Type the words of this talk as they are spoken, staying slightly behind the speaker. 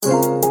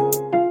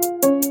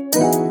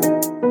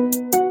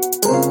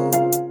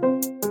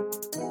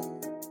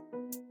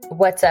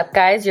What's up,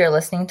 guys? You're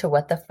listening to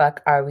What the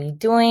Fuck Are We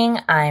Doing?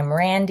 I'm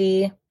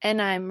Randy. And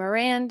I'm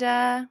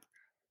Miranda.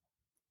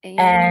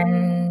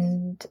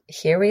 And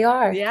here we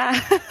are.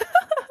 Yeah.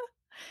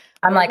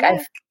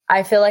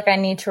 I feel like I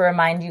need to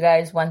remind you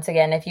guys once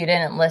again, if you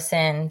didn't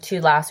listen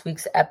to last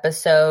week's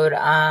episode,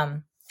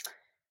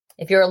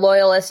 if you're a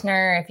loyal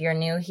listener, if you're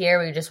new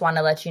here, we just want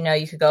to let you know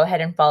you could go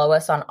ahead and follow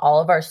us on all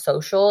of our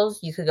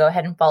socials. You could go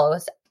ahead and follow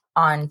us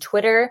on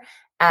Twitter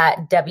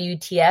at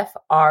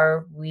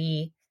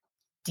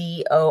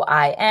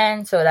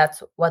WTFRWeDoin. So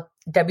that's what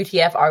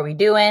WTF are we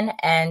doing,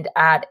 and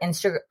on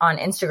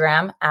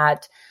Instagram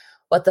at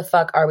What the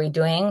Fuck Are We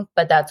Doing,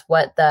 but that's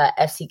what the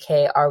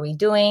FCK are we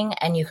doing.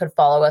 And you could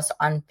follow us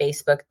on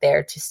Facebook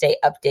there to stay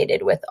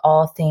updated with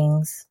all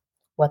things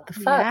what the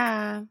fuck.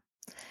 Yeah.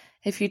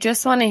 If you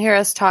just want to hear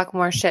us talk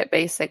more shit,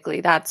 basically,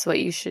 that's what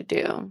you should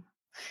do.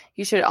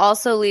 You should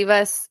also leave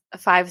us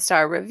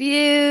 5-star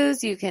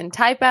reviews. You can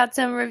type out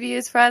some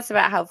reviews for us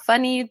about how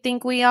funny you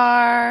think we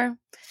are,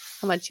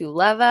 how much you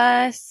love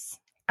us.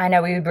 I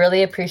know we would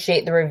really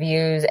appreciate the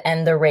reviews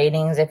and the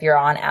ratings if you're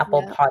on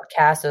Apple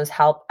Podcasts. Those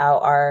help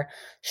out our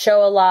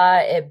show a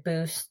lot. It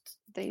boosts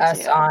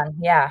us on.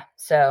 Yeah.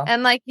 So,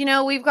 and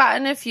we've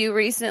gotten a few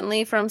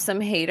recently from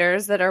some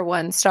haters that are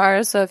 1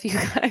 star. So if you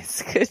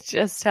guys could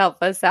just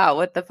help us out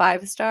with the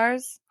 5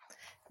 stars,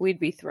 we'd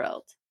be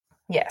thrilled.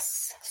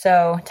 Yes.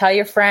 So tell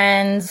your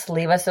friends,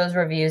 leave us those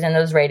reviews and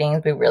those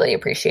ratings. We really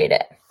appreciate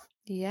it.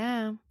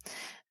 Yeah.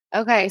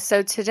 Okay.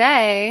 So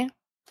today,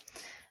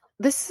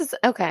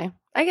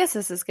 I guess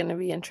this is going to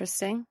be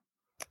interesting.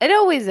 It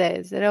always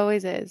is. It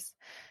always is.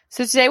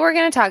 So today we're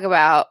going to talk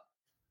about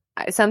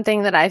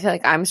something that I feel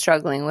like I'm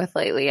struggling with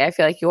lately. I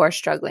feel like you're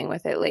struggling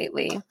with it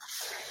lately.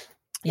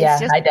 Yeah,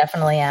 I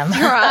definitely am.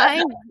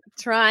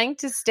 trying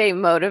to stay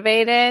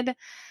motivated.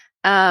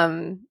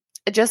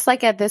 Just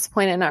like at this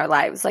point in our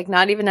lives, like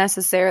not even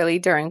necessarily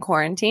during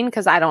quarantine,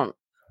 because I don't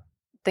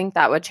think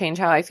that would change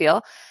how I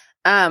feel.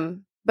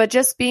 But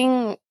just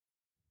being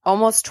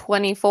almost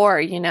 24,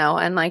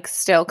 and like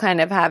still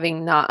kind of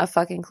having not a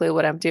fucking clue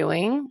what I'm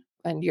doing.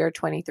 And you're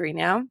 23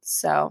 now.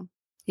 So,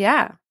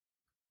 yeah.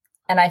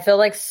 And I feel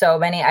like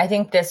I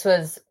think this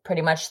was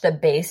pretty much the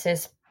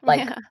basis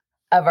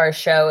of our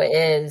show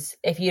is,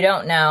 if you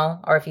don't know,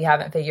 or if you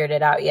haven't figured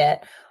it out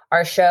yet,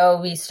 our show,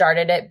 we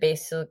started it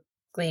basically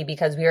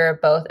because we were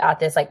both at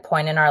this like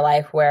point in our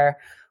life where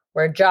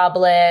we're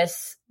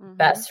jobless,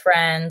 best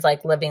friends,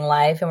 like living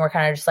life. And we're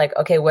kind of just like,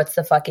 okay, what's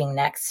the fucking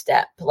next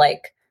step?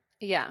 Like,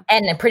 yeah.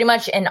 And pretty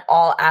much in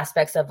all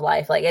aspects of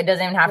life. Like, it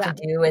doesn't even have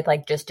to do with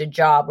like just a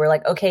job. We're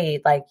like,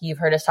 okay, like you've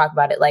heard us talk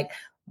about it. Like,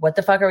 what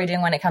the fuck are we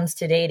doing when it comes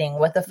to dating?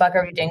 What the fuck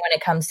are we doing when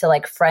it comes to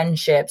like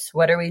friendships?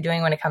 What are we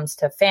doing when it comes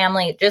to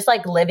family? Just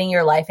like living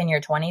your life in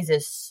your 20s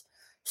is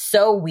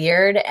so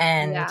weird.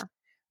 And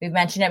we've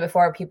mentioned it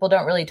before. People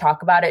don't really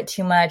talk about it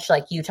too much.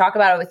 Like, you talk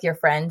about it with your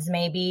friends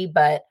maybe,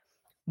 but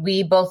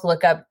we both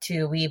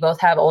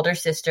have older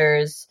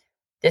sisters.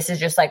 This is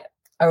just like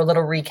a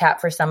little recap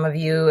for some of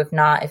you. If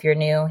you're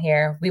new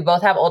here, we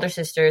both have older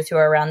sisters who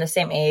are around the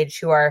same age,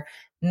 who are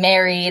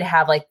married,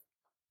 have like,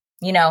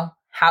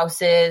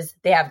 houses,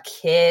 they have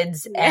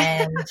kids,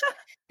 and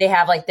they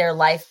have like their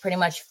life pretty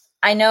much.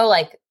 I know,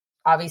 like,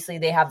 obviously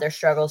they have their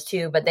struggles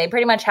too, but they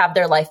pretty much have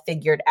their life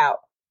figured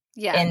out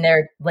in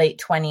their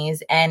late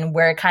 20s. And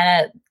we're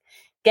kind of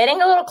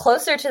getting a little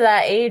closer to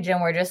that age. And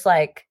we're just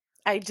like,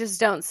 I just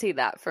don't see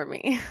that for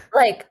me.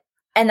 Like,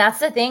 and that's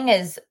the thing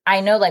is,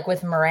 I know like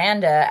with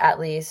Miranda, at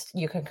least,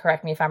 you can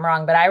correct me if I'm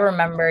wrong, but I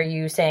remember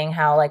you saying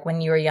how like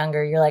when you were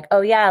younger, you're like,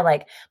 oh yeah,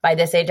 like by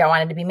this age, I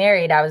wanted to be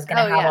married. I was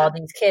going to have all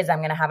these kids. I'm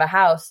going to have a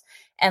house.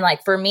 And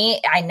like, for me,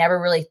 I never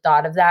really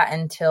thought of that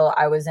until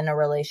I was in a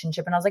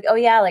relationship, and I was like, oh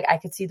yeah, like I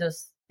could see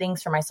those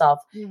things for myself.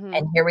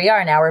 And here we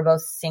are now. We're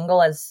both single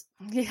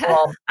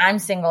well, I'm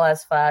single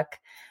as fuck.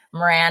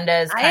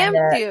 Miranda's kind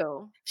of, I am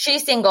too.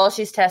 She's single.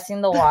 She's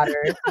testing the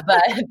waters,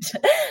 but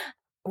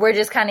we're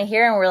just kind of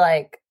here and we're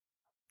like,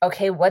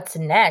 okay, what's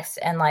next?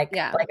 And like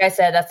I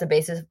said, that's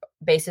the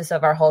basis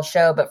of our whole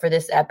show. But for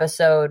this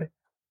episode,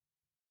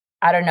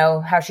 I don't know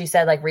how she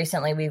said, like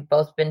recently we've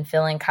both been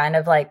feeling kind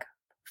of like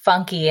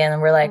funky,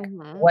 and we're like,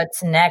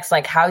 what's next?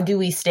 Like, how do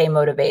we stay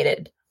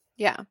motivated?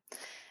 Yeah.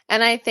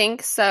 And I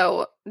think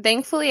so.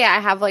 Thankfully,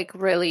 I have like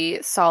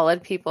really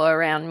solid people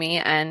around me.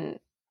 And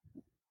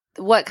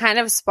what kind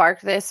of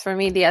sparked this for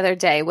me the other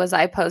day was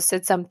I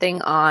posted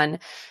something on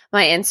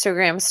my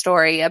Instagram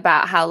story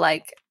about how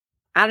like,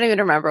 I don't even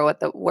remember what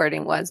the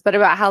wording was, but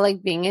about how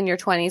like being in your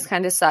 20s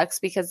kind of sucks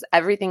because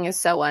everything is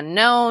so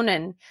unknown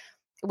and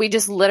we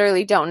just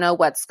literally don't know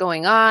what's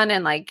going on.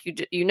 And like,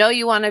 you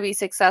want to be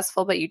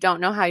successful, but you don't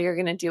know how you're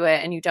going to do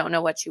it. And you don't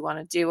know what you want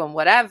to do and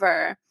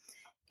whatever.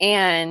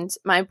 And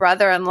my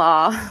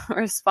brother-in-law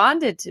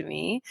responded to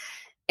me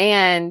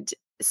and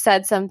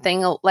said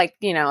something like,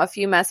 a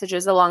few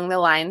messages along the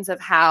lines of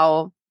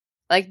how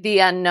like the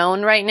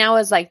unknown right now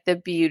is like the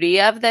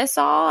beauty of this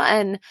all.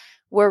 And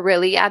we're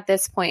really at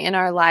this point in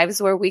our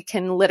lives where we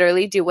can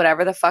literally do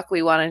whatever the fuck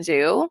we want to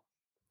do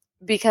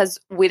because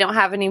we don't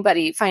have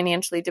anybody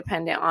financially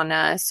dependent on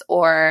us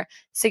or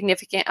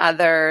significant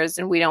others,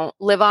 and we don't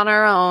live on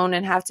our own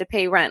and have to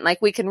pay rent.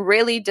 Like, we can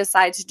really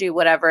decide to do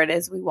whatever it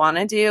is we want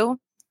to do,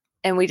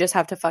 and we just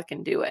have to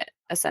fucking do it,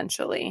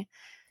 essentially.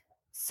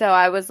 So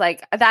I was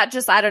like, that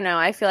just, I don't know.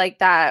 I feel like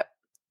that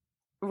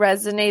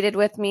resonated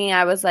with me.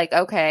 I was like,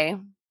 okay,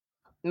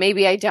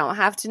 maybe I don't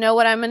have to know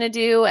what I'm going to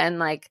do. And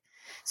like,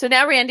 so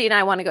now Randy and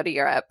I want to go to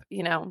Europe,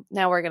 you know,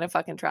 now we're going to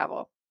fucking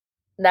travel.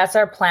 That's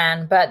our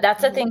plan. But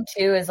that's the thing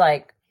too, is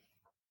like,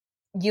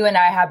 you and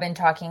I have been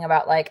talking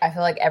about, like, I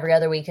feel like every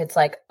other week it's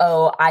like,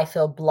 oh, I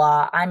feel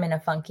blah, I'm in a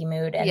funky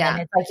mood. And then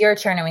it's like your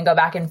turn and we go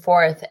back and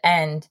forth.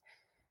 And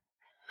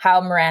how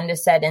Miranda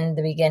said in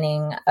the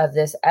beginning of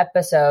this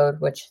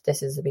episode, which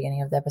this is the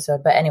beginning of the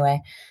episode, but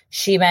anyway,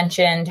 she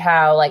mentioned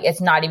how like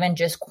it's not even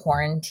just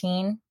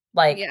quarantine.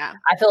 Like,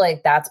 I feel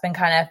like that's been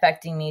kind of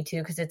affecting me too,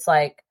 because it's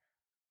like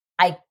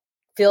I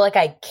feel like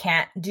I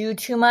can't do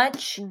too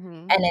much.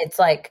 And it's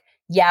like,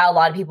 yeah, a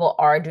lot of people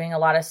are doing a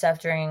lot of stuff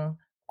during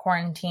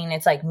quarantine.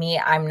 It's like me,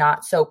 I'm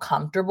not so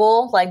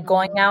comfortable like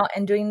going out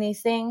and doing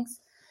these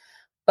things.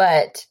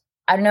 But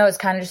I don't know, it's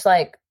kind of just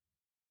like,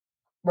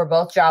 we're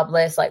both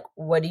jobless. Like,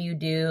 what do you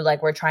do?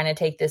 Like, we're trying to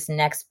take this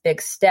next big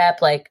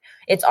step. Like,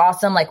 it's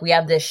awesome. Like, we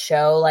have this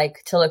show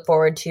like to look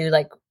forward to.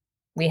 Like,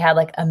 we had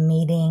like a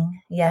meeting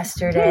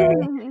yesterday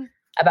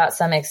about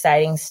some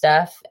exciting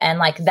stuff. And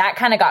like, that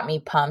kind of got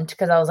me pumped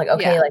because I was like,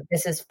 okay, like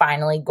this is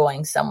finally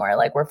going somewhere.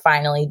 Like, we're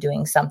finally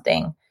doing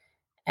something.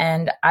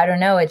 And I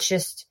don't know. It's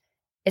just,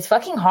 it's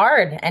fucking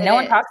hard. And no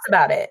one talks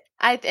about it.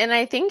 I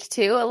think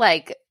too,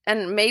 like,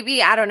 and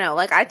maybe, I don't know,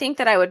 like, I think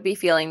that I would be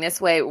feeling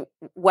this way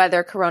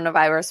whether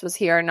coronavirus was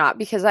here or not,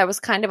 because I was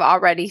kind of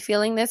already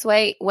feeling this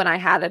way when I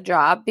had a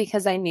job,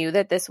 because I knew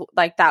that this,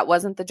 like, that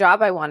wasn't the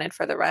job I wanted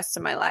for the rest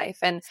of my life.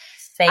 And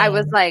I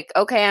was like,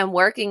 okay, I'm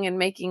working and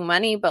making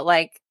money, but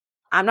like,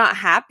 I'm not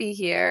happy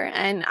here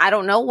and I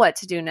don't know what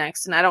to do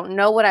next and I don't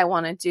know what I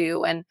want to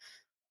do. And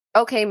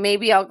okay,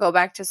 maybe I'll go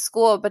back to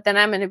school, but then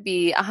I'm going to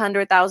be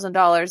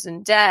 $100,000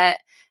 in debt.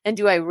 And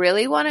do I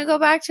really want to go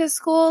back to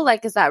school?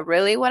 Like, is that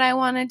really what I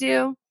want to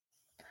do?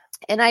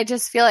 And I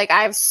just feel like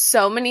I have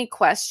so many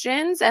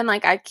questions and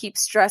like I keep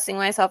stressing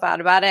myself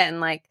out about it. And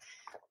like,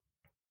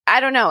 I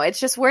don't know. It's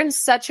just, we're in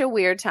such a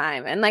weird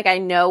time. And like, I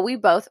know we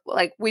both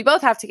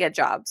have to get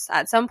jobs.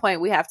 At some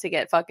point we have to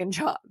get fucking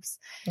jobs.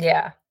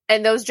 Yeah.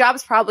 And those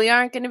jobs probably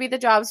aren't going to be the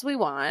jobs we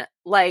want.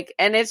 Like,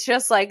 and it's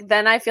just like,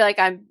 then I feel like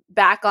I'm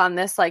back on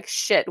this like,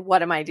 shit,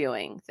 what am I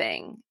doing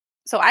thing?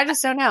 So I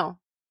just don't know.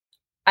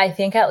 I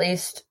think at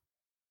least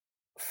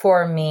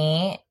for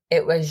me,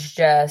 it was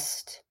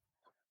just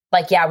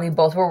like, yeah, we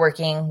both were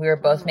working. We were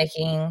both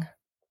making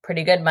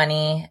pretty good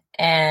money.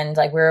 And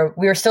like,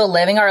 we were still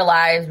living our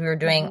lives. We were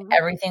doing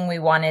everything we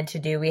wanted to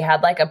do. We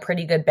had like a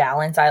pretty good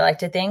balance, I like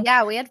to think.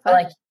 Yeah, we had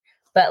fun.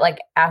 But like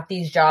at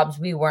these jobs,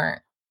 we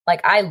weren't,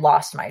 like, I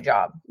lost my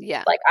job.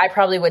 Yeah. Like, I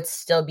probably would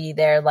still be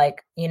there,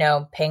 like, you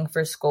know, paying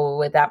for school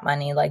with that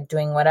money, like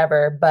doing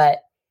whatever. But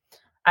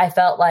I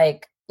felt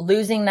like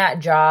losing that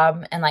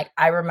job. And like,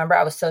 I remember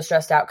I was so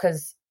stressed out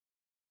because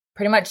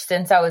pretty much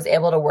since I was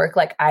able to work,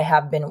 like, I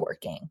have been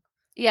working.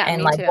 Yeah.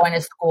 And like going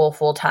to school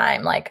full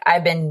time. Like,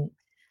 I've been,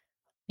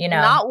 you know,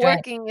 not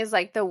working is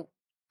like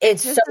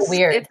it's so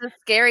weird. It's a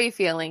scary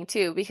feeling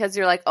too, because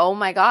you're like, oh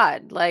my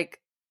God. Like,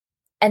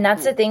 and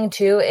that's the thing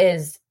too,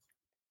 is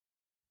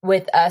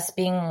with us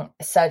being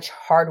such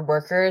hard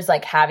workers,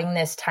 like having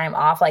this time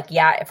off, like,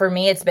 yeah, for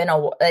me, it's been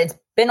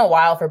a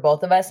while for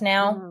both of us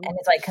now. And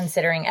it's like,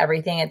 considering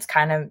everything, it's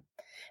kind of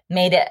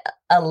made it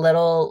a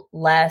little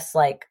less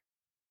like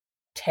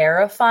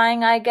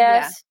terrifying, I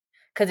guess.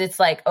 Cause it's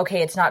like,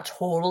 okay, it's not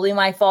totally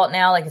my fault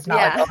now. Like, it's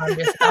not like, oh, I'm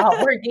just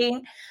not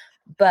working.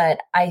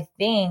 But I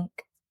think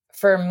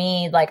for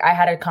me, like, I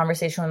had a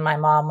conversation with my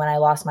mom when I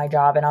lost my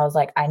job and I was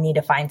like, I need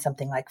to find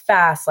something like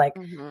fast. Like,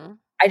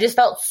 I just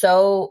felt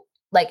so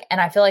like,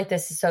 and I feel like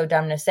this is so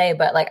dumb to say,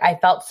 but like, I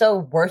felt so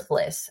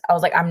worthless. I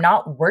was like, I'm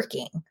not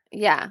working.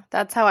 Yeah,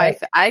 that's how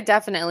I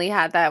definitely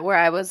had that, where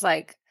I was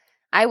like,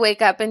 I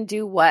wake up and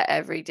do what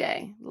every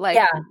day? Like,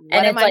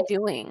 what am I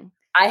doing?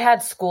 I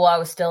had school. I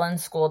was still in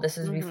school. This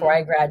is before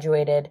I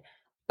graduated.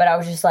 But I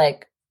was just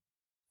like,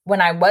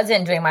 when I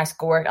wasn't doing my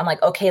schoolwork, I'm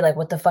like, okay, like,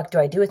 what the fuck do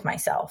I do with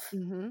myself?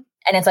 And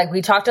it's like,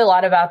 we talked a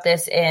lot about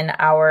this in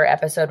our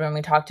episode when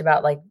we talked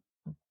about like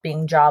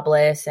being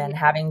jobless and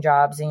having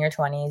jobs in your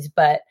 20s.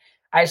 But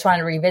I just wanted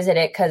to revisit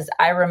it because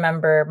I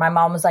remember my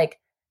mom was like,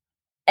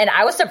 and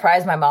I was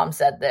surprised my mom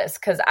said this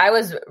because I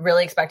was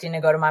really expecting to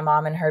go to my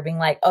mom and her being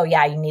like, oh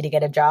yeah, you need to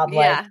get a job.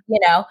 Like, you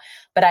know,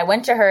 but I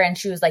went to her and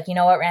she was like, you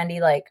know what, Randy,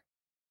 like,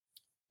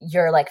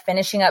 you're like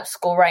finishing up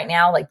school right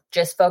now. Like,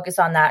 just focus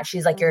on that.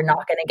 She's like, you're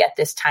not going to get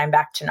this time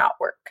back to not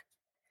work.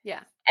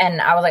 Yeah.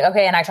 And I was like,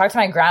 okay. And I talked to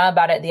my grandma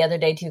about it the other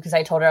day too, because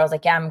I told her, I was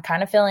like, yeah, I'm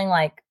kind of feeling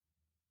like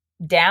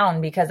down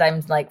because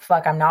I'm like,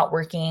 fuck, I'm not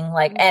working.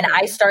 Like, and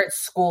I start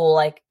school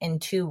like in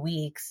 2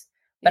 weeks,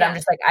 but I'm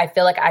just like, I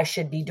feel like I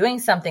should be doing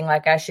something.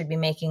 Like, I should be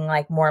making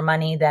like more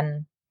money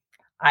than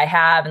I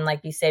have and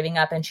like be saving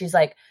up. And she's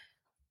like,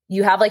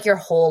 you have like your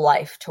whole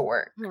life to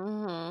work.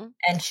 Mm-hmm.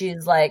 And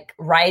she's like,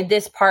 ride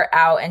this part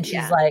out. And she's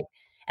Yeah. like,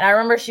 and I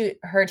remember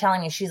her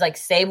telling me, she's like,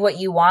 save what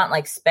you want,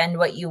 like spend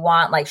what you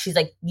want. Like, she's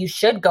like, you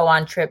should go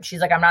on trips. She's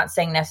like, I'm not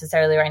saying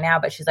necessarily right now,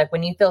 but she's like,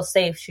 when you feel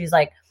safe, she's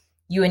like,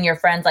 you and your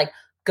friends, like,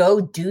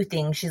 go do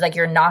things. She's like,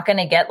 you're not going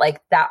to get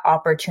like that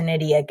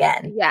opportunity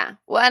again. Yeah.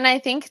 Well, and I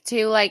think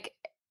too, like,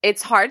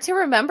 it's hard to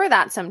remember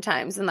that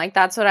sometimes. And like,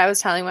 that's what I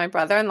was telling my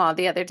brother-in-law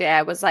the other day.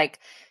 I was like,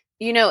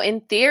 you know,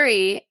 in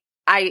theory,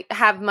 I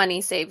have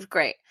money saved.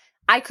 Great.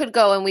 I could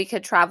go and we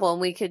could travel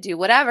and we could do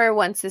whatever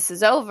once this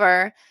is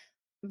over.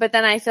 But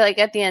then I feel like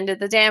at the end of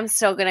the day, I'm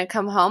still going to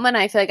come home and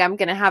I feel like I'm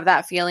going to have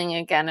that feeling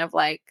again of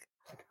like,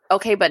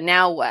 okay, but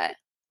now what?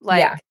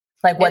 Like, yeah.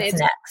 Like what's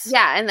next?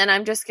 Yeah. And then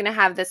I'm just going to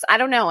have this, I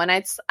don't know. And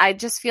I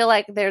just feel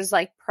like there's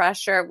like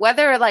pressure,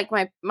 whether like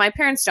my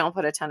parents don't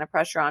put a ton of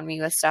pressure on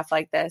me with stuff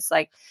like this.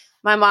 Like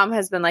my mom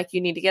has been like, you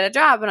need to get a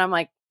job. And I'm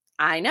like,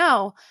 I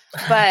know,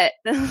 but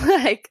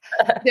like,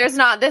 there's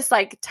not this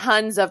like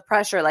tons of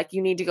pressure. Like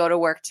you need to go to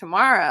work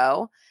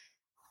tomorrow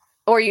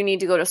or you need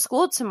to go to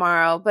school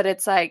tomorrow. But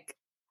it's like,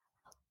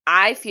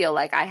 I feel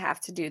like I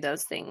have to do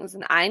those things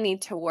and I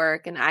need to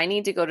work and I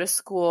need to go to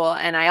school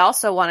and I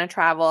also want to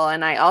travel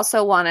and I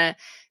also want to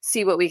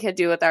see what we could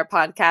do with our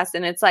podcast.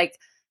 And it's like,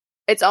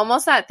 it's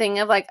almost that thing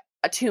of like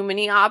too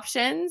many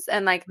options.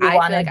 And like, I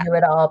want to do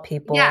it all,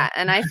 people. Yeah.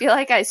 And I feel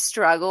like I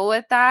struggle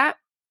with that.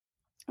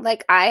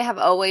 Like I have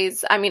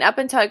always, I mean, up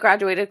until I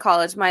graduated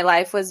college, my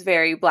life was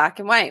very black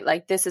and white.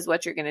 Like this is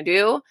what you're going to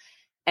do.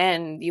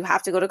 And you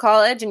have to go to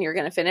college and you're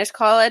going to finish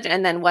college.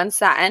 And then once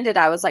that ended,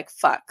 I was like,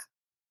 fuck.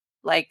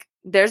 Like,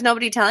 there's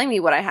nobody telling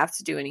me what I have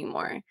to do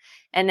anymore.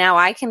 And now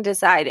I can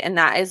decide. And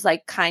that is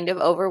like kind of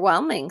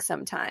overwhelming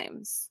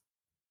sometimes.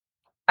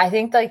 I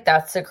think like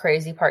that's the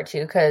crazy part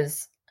too,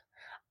 because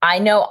I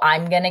know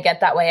I'm going to get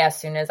that way as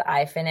soon as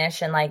I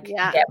finish and like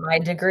get my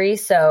degree.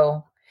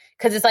 So,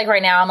 because it's like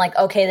right now I'm like,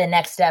 okay, the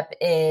next step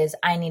is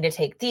I need to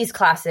take these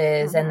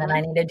classes and then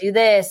I need to do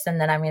this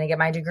and then I'm going to get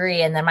my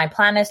degree. And then my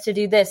plan is to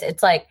do this.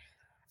 It's like,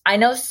 I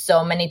know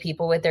so many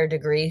people with their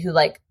degree who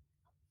like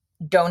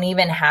don't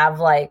even have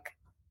like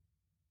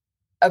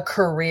a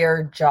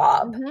career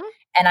job.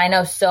 And I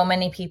know so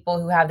many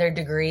people who have their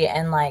degree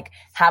and like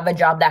have a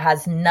job that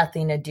has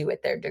nothing to do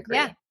with their degree.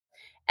 Yeah.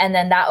 And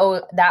then that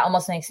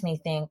almost makes me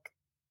think,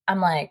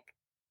 I'm like,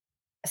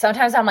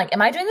 sometimes I'm like,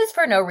 am I doing this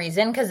for no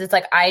reason? Cause it's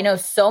like, I know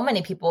so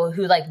many people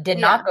who like did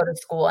not go to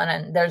school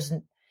and there's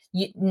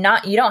you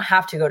don't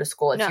have to go to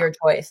school. It's your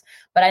choice.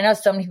 But I know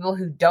so many people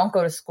who don't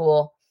go to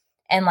school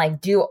and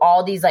like do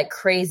all these like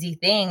crazy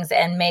things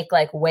and make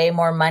like way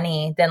more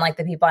money than like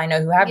the people I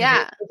know who have.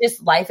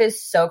 Just life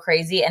is so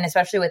crazy. And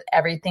especially with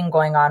everything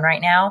going on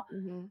right now,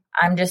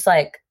 I'm just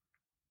like,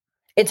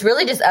 it's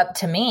really just up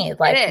to me.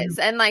 Like it is.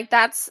 And like,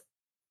 that's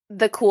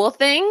the cool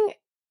thing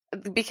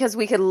because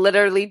we could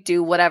literally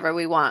do whatever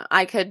we want.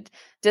 I could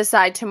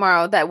decide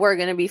tomorrow that we're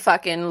going to be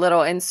fucking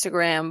little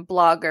Instagram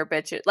blogger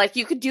bitches. Like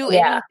you could do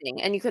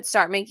anything and you could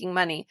start making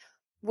money,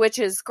 which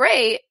is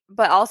great.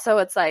 But also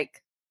it's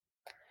like,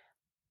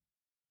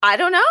 I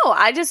don't know.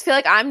 I just feel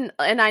like and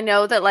I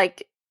know that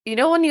like, you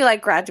know, when you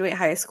like graduate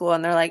high school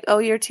and they're like, oh,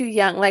 you're too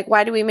young. Like,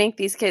 why do we make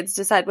these kids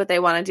decide what they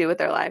want to do with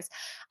their lives?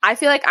 I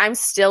feel like I'm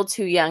still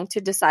too young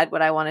to decide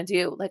what I want to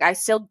do. Like, I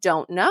still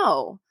don't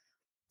know.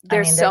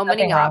 There's so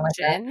many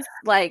options.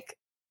 Like,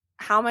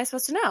 how am I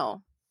supposed to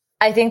know?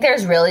 I think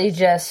there's really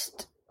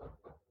just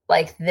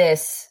like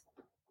this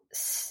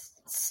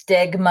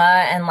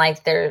stigma and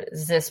like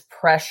there's this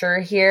pressure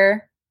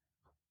here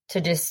to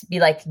just be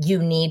like,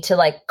 you need to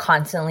like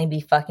constantly be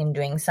fucking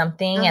doing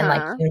something and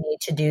like you need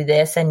to do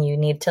this and you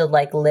need to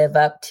like live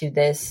up to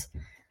this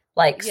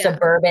like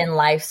suburban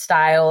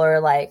lifestyle or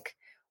like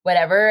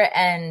whatever.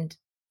 And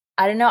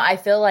I don't know, I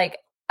feel like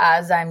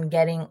as I'm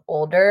getting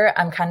older,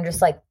 I'm kind of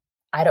just like,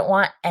 I don't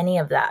want any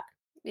of that.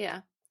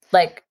 Yeah.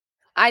 Like,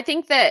 I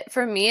think that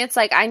for me, it's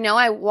like, I know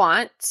I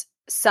want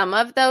some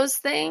of those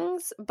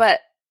things,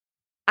 but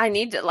I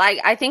need to like,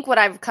 I think what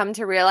I've come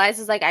to realize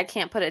is like, I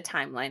can't put a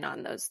timeline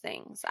on those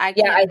things. I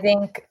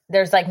think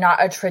there's like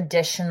not a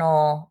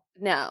traditional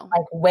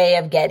like way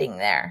of getting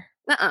there.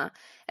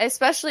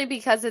 Especially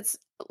because it's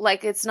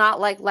like, it's not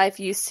like life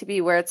used to be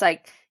where it's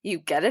like, you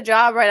get a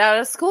job right out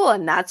of school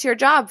and that's your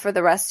job for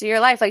the rest of your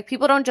life. Like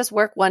people don't just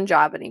work one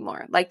job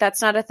anymore. Like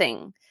that's not a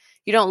thing.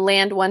 You don't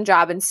land one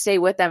job and stay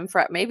with them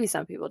for, maybe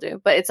some people do,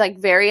 but it's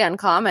like very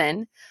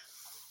uncommon.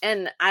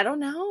 And I don't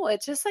know,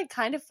 it's just like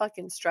kind of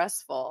fucking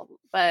stressful.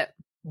 But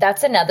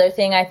that's another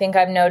thing I think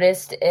I've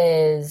noticed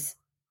is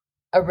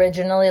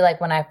originally,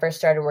 like when I first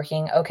started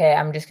working, okay,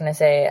 I'm just going to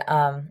say,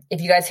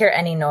 if you guys hear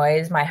any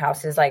noise, my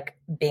house is like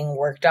being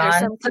worked on.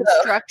 There's some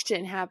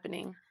construction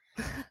happening.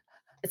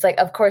 It's like,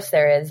 of course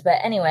there is. But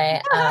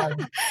anyway,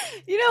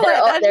 you know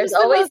what? There's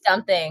always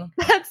something.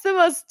 That's the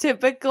most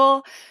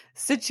typical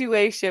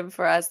situation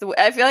for us.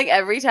 I feel like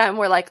every time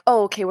we're like,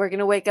 oh, okay, we're going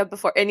to wake up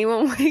before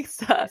anyone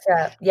wakes up.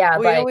 Yeah.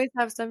 We always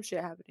have some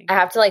shit happening. I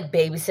have to like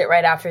babysit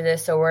right after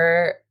this. So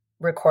we're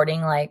recording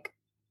like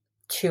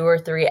 2 or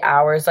 3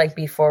 hours like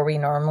before we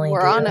normally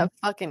We're do. on a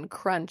fucking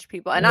crunch,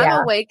 people. And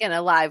I'm awake and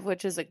alive,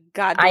 which is a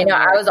goddamn I know.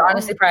 miracle. I was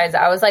honestly surprised.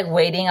 I was like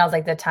waiting. I was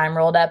like, the time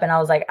rolled up and I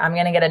was like, I'm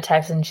going to get a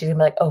text and she's going to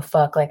be like, oh,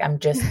 fuck. Like, I'm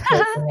just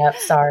waking up.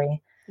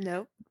 Sorry.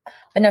 Nope.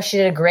 But no, she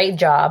did a great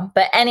job.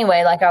 But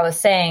anyway, like I was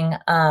saying,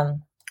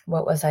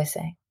 what was I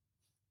saying?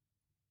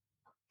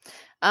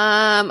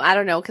 I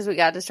don't know, because we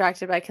got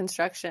distracted by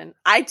construction.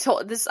 I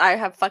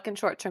have fucking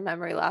short-term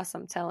memory loss,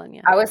 I'm telling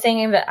you. I was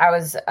thinking that I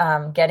was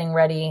getting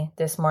ready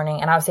this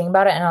morning and I was thinking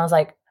about it and I was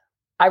like,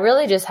 I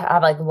really just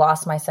have like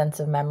lost my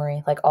sense of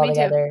memory like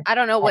altogether. Me too. I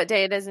don't know what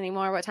day it is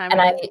anymore, what time and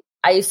it is.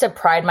 I used to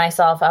pride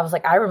myself. I was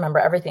like, I remember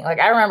everything.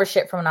 Like I remember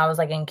shit from when I was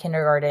like in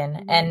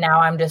kindergarten and now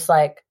I'm just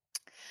like,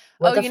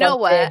 what the you know fuck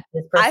what?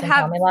 did this person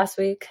tell me last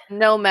week?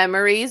 No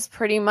memories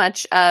pretty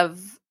much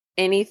of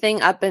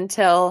anything up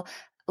until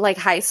like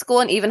high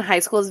school, and even high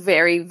school is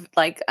very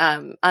like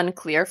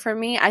unclear for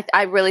me.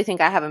 I really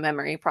think I have a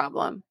memory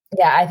problem.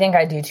 Yeah, I think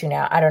I do too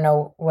now. I don't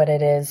know what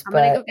it is. I'm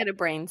gonna go get a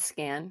brain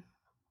scan.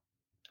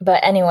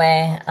 But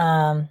anyway,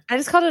 I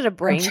just called it a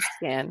brain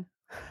scan.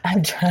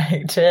 I'm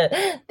trying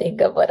to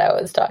think of what I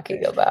was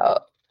talking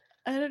about.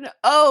 I don't know.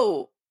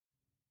 Oh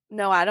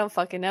no, I don't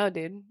fucking know,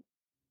 dude.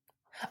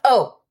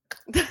 Oh,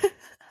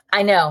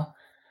 I know.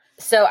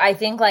 So I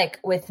think like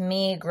with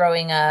me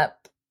growing up,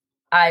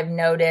 I've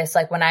noticed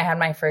like when I had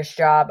my first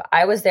job,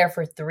 I was there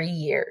for 3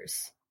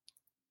 years.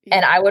 Yeah.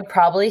 And I would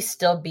probably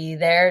still be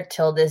there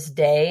till this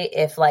day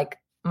if like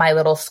my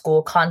little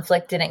school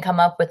conflict didn't come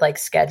up with like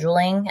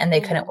scheduling and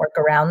they couldn't work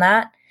around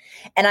that.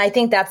 And I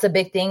think that's a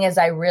big thing is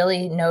I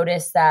really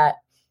noticed that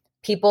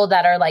people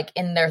that are like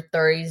in their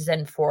 30s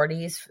and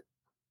 40s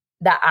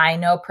that I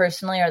know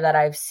personally or that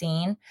I've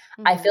seen,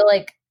 I feel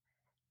like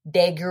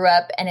they grew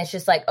up and it's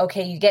just like,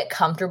 okay, you get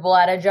comfortable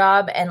at a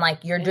job and like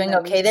you're doing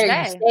okay there,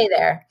 you stay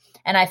there.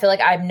 And I feel like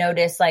I've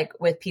noticed like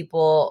with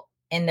people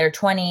in their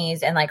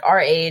 20s and like our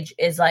age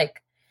is like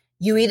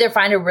you either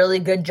find a really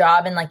good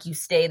job and like you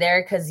stay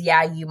there because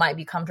yeah, you might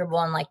be comfortable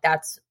and like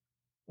that's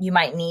you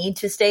might need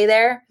to stay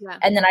there. Yeah.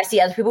 And then I see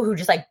other people who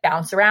just like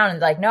bounce around and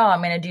like, no,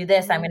 I'm going to do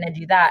this, I'm going to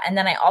do that. And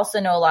then I also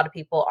know a lot of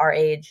people our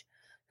age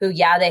who,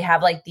 yeah, they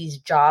have like these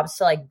jobs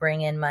to like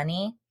bring in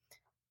money.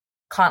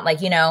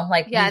 Like, you know,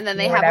 like, yeah, and then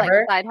they have like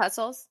side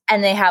hustles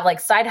and they have like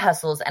side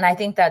hustles. And I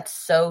think that's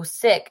so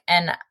sick.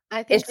 And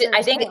I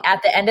think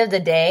at the end of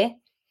the day,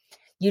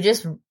 you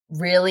just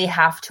really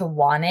have to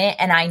want it.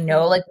 And I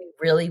know like we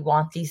really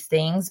want these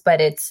things,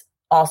 but it's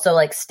also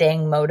like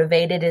staying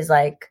motivated is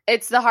like,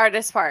 it's the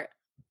hardest part.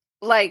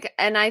 Like,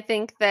 and I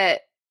think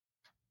that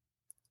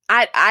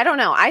I don't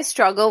know. I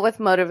struggle with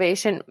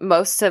motivation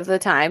most of the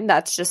time.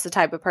 That's just the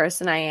type of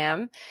person I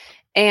am.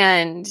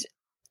 And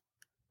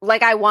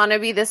like, I want to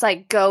be this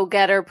like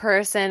go-getter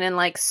person and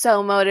like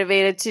so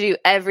motivated to do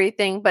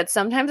everything. But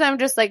sometimes I'm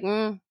just like,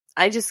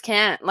 I just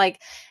can't.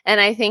 Like, and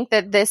I think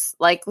that this,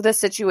 like the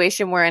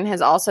situation we're in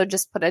has also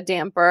just put a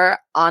damper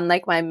on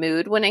like my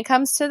mood when it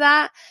comes to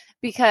that,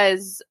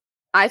 because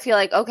I feel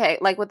like, okay,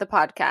 like with the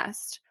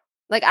podcast,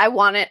 like I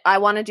want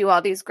to do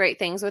all these great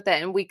things with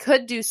it and we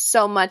could do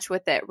so much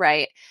with it.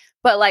 Right.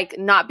 But like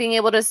not being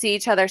able to see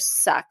each other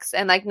sucks,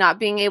 and like not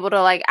being able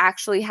to like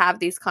actually have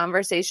these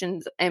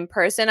conversations in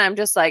person. I'm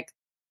just like,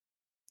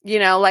 you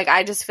know, like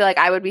I just feel like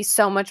I would be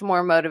so much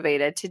more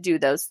motivated to do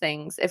those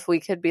things if we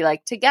could be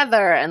like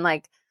together and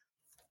like,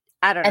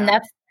 I don't know.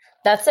 And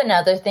that's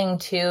another thing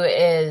too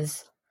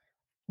is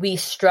we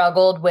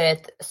struggled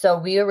with, so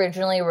we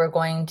originally were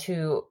going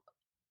to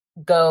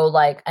go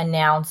like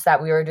announce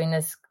that we were doing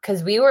this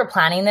because we were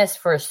planning this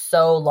for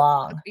so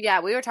long.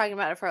 Yeah, we were talking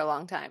about it for a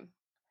long time.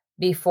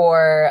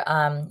 Before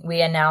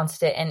we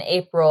announced it in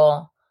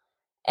April,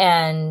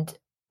 and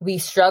we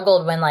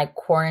struggled when like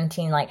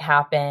quarantine like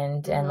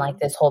happened and like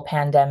this whole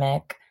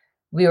pandemic.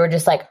 We were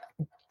just like,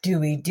 do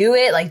we do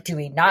it? Like, do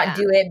we not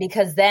do it?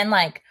 Because then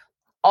like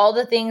all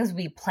the things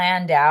we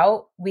planned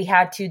out, we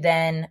had to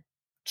then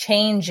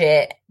change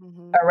it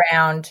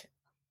around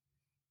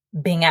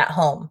being at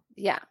home.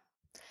 Yeah.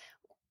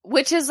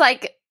 Which is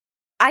like,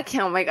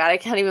 oh my God, I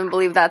can't even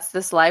believe that's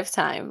this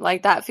lifetime.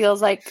 Like that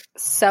feels like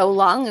so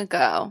long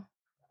ago.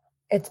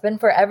 It's been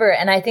forever.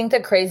 And I think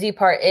the crazy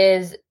part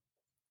is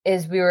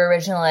we were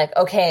originally like,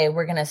 okay,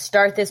 we're going to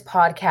start this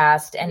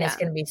podcast and it's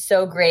going to be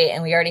so great.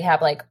 And we already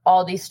have like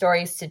all these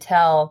stories to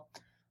tell,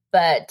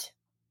 but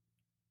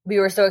we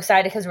were so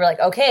excited because we're like,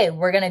 okay,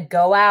 we're going to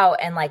go out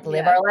and like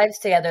live our lives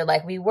together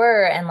like we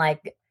were and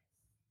like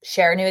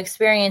share new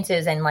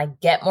experiences and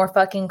like get more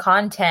fucking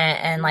content.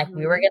 And like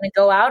we were going to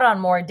go out on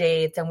more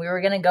dates and we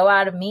were going to go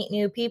out and meet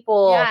new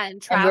people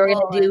and travel and we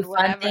were going to do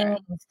fun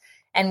things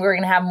and we were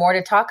going to have more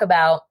to talk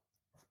about.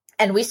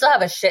 And we still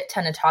have a shit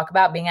ton to talk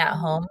about being at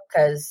home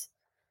because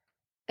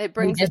it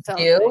brings we just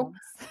do.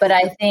 But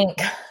I think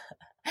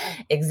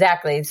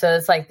exactly. So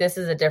it's like this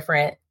is a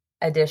different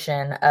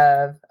edition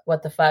of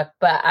what the fuck.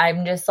 But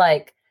I'm just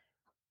like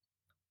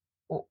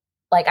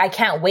I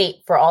can't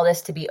wait for all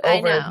this to be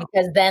over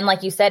because then,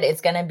 like you said,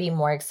 it's gonna be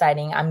more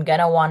exciting. I'm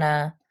gonna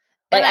wanna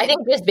I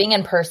think just being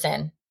in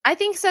person. I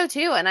think so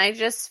too, and I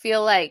just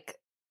feel like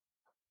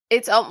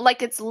it's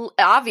like, it's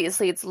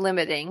obviously it's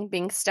limiting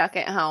being stuck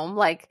at home.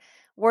 Like,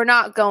 we're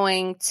not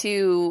going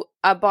to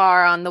a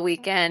bar on the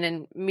weekend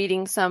and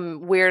meeting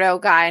some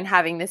weirdo guy and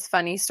having this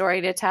funny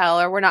story to tell,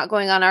 or we're not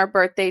going on our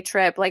birthday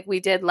trip like we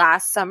did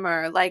last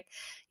summer. Like,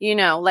 you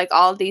know, like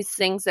all these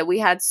things that we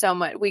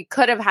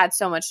could have had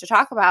so much to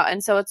talk about.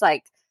 And so it's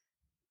like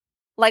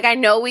I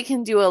know we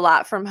can do a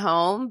lot from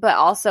home, but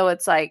also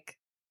it's like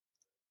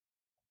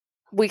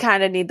we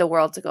kind of need the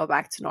world to go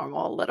back to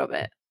normal a little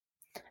bit.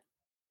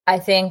 I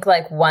think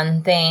like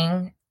one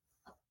thing,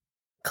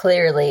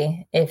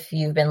 clearly, if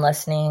you've been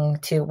listening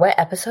to, what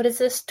episode is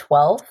this?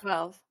 12?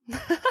 12.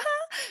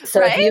 So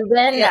right?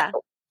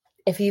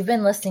 if you've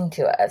been listening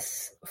to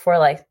us for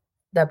like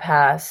the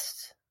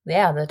past,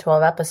 the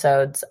 12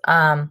 episodes,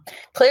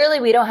 clearly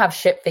we don't have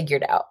shit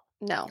figured out.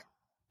 No.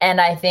 And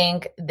I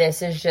think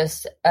this is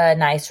just a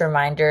nice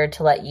reminder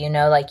to let you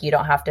know, like, you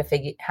don't have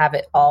to have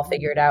it all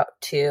figured out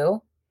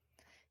too.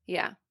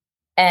 Yeah.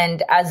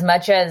 And as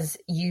much as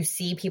you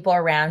see people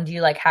around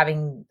you like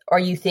having, or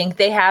you think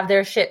they have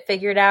their shit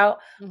figured out,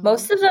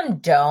 most of them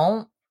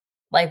don't.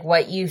 Like,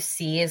 what you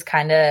see is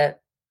kind of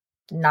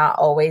not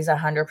always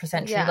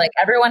 100% true. Like,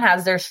 everyone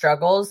has their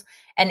struggles,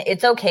 and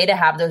it's okay to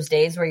have those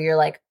days where you're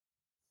like,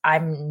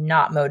 I'm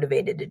not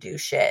motivated to do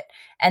shit.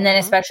 And then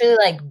especially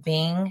like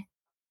being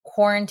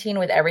quarantined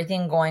with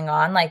everything going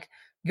on, like,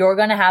 you're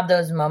going to have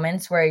those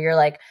moments where you're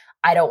like,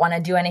 I don't want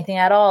to do anything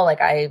at all. Like,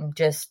 I'm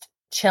just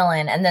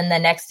chilling. And then the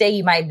next day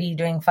you might be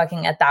doing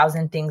fucking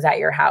 1,000 ththings at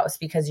your house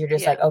because you're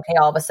just like, okay,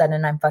 all of a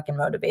sudden I'm fucking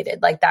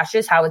motivated. Like, that's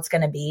just how it's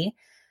going to be.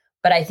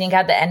 But I think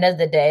at the end of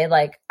the day,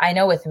 like, I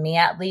know with me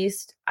at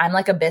least, I'm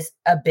like a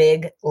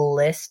big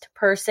list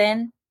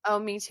person. Oh,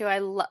 me too. I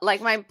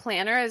like, my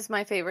planner is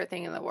my favorite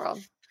thing in the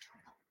world.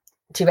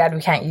 Too bad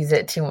we can't use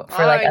it for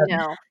like. I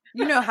know.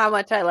 You know how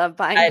much I love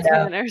buying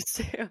planners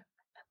too.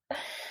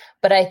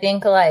 But I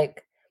think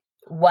like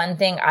one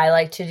thing I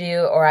like to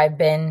do, or I've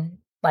been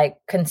like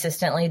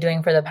consistently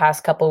doing for the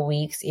past couple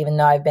weeks, even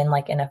though I've been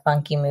like in a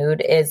funky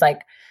mood, is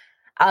like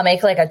I'll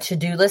make like a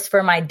to-do list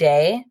for my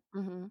day,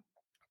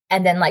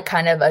 and then like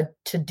kind of a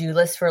to-do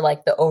list for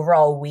like the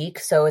overall week.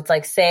 So it's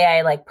like, say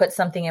I like put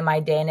something in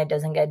my day and it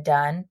doesn't get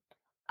done,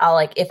 I'll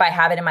like, if I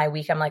have it in my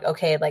week, I'm like,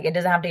 okay, like it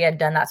doesn't have to get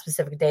done that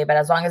specific day, but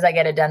as long as I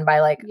get it done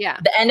by like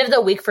the end of the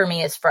week, for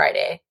me is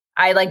Friday.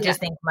 I like just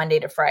think Monday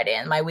to Friday,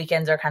 and my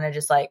weekends are kind of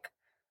just like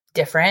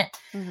different.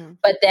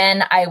 But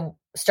then I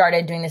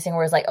started doing this thing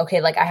where it's like,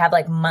 okay, like I have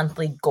like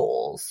monthly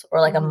goals or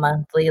like a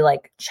monthly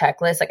like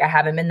checklist. Like, I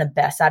haven't been the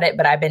best at it,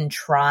 but I've been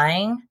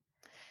trying.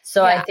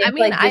 So I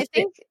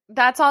think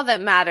that's all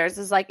that matters,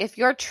 is like, if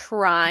you're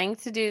trying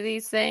to do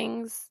these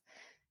things,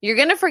 you're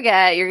going to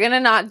forget, you're going to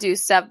not do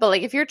stuff. But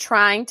like, if you're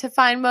trying to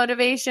find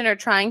motivation or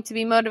trying to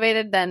be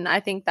motivated, then I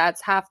think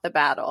that's half the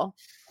battle.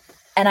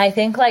 And I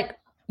think like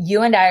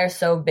you and I are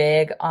so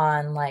big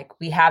on like,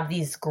 we have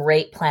these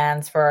great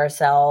plans for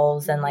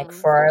ourselves and like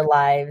for our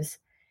lives.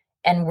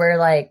 And we're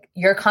like,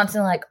 you're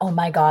constantly like, oh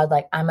my God,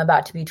 like I'm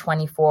about to be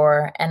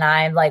 24. And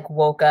I like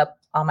woke up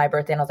on my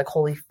birthday and I was like,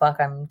 holy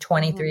fuck, I'm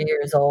 23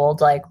 years old.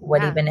 Like,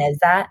 what even is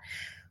that?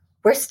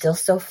 We're still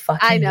so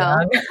fucking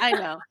young. I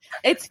know.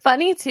 It's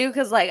funny too,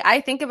 because like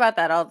I think about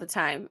that all the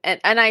time.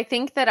 And I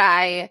think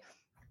that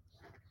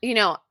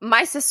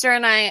my sister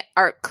and I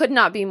could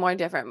not be more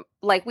different.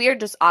 Like, we are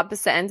just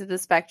opposite ends of the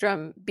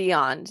spectrum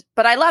beyond.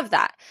 But I love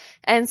that.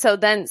 And so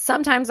then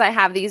sometimes I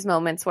have these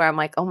moments where I'm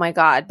like, oh my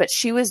God, but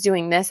she was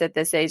doing this at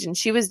this age and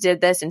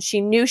did this and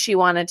she knew she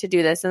wanted to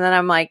do this. And then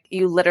I'm like,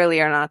 you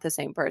literally are not the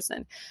same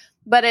person.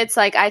 But it's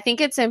like, I think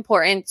it's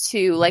important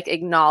to like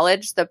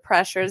acknowledge the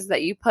pressures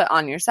that you put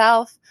on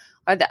yourself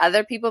or that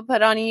other people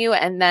put on you.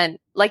 And then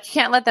like,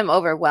 you can't let them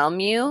overwhelm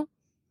you.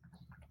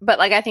 But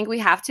like, I think we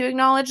have to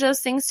acknowledge those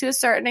things to a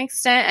certain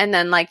extent and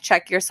then like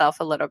check yourself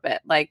a little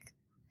bit. Like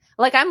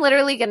I'm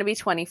literally going to be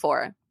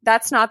 24.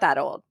 That's not that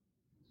old.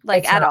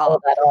 Like it's at all.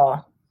 Old at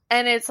all.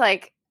 And it's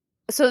like,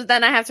 so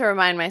then I have to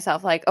remind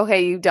myself like,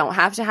 okay, you don't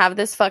have to have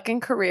this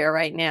fucking career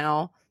right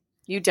now.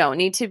 You don't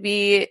need to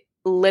be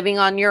living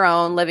on your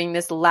own, living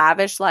this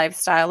lavish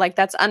lifestyle. Like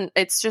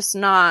it's just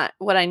not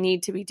what I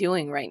need to be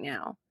doing right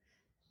now.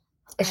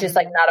 It's just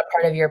like not a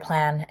part of your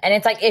plan. And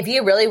it's like, if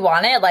you really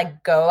want it,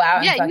 like go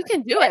out. Yeah, you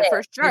can do it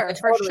for sure.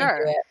 For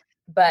sure.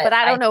 But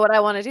I don't know what I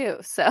want to do.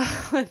 So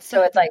it's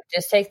like,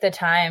 just take the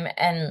time.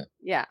 And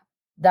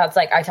that's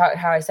like, I talked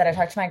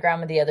to my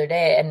grandma the other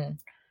day, and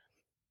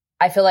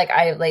I feel like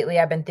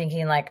I've been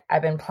thinking like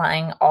I've been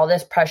applying all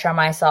this pressure on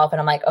myself, and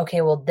I'm like,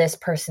 okay, well, this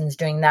person's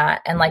doing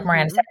that. And like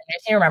Miranda said, you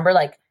just need to remember,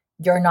 like,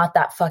 you're not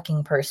that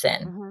fucking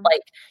person.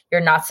 Like,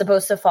 you're not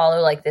supposed to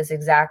follow like this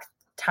exact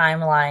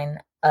timeline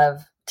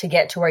to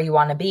get to where you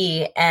want to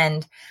be.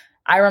 And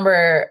I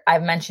remember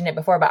I've mentioned it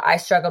before, but I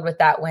struggled with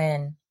that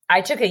when I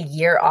took a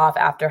year off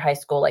after high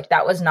school. Like,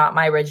 that was not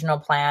my original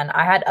plan.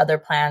 I had other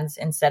plans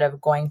instead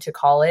of going to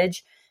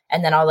college.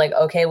 And then I was like,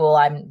 okay, well,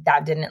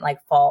 that didn't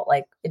like fall,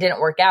 like it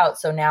didn't work out.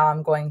 So now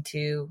I'm going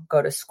to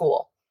go to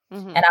school.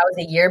 And I was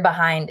a year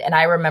behind. And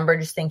I remember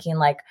just thinking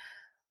like,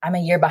 I'm a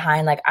year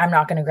behind. Like, I'm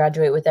not going to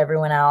graduate with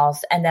everyone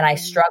else. And then I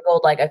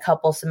struggled like a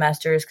couple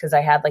semesters because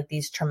I had like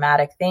these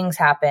traumatic things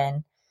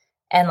happen.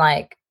 And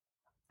like,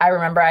 I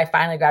remember I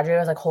finally graduated.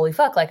 I was like, holy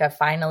fuck, like I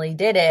finally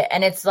did it.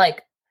 And it's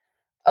like,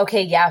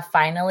 okay, yeah,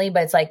 finally.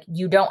 But it's like,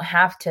 you don't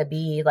have to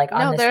be like on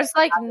No, this. there's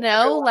like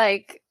no,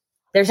 like,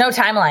 there's no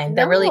timeline.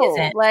 There really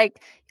isn't.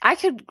 Like, I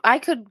could,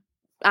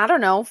 I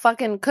don't know,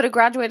 fucking could have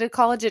graduated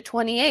college at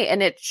 28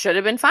 and it should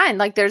have been fine.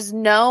 Like, there's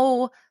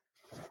no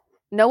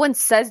one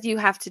says you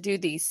have to do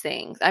these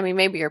things. I mean,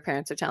 maybe your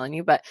parents are telling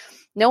you, but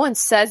no one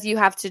says you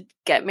have to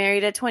get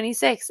married at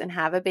 26 and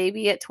have a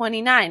baby at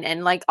 29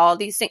 and like all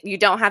these things. You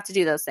don't have to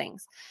do those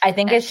things. I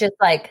think it's just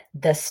like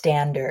the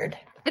standard.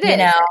 It is.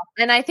 Know?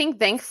 And I think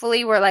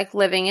thankfully we're like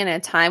living in a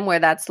time where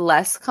that's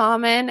less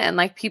common and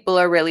like people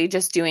are really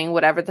just doing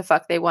whatever the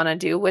fuck they want to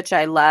do, which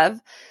I love.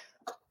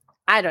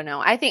 I don't know.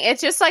 I think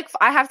it's just like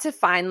I have to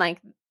find like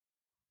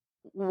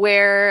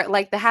where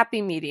like the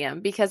happy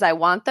medium because I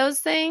want those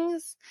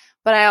things,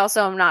 but I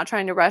also am not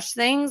trying to rush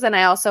things and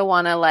I also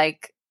want to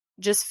like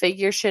just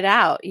figure shit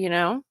out, you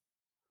know?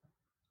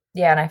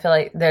 Yeah, and I feel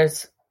like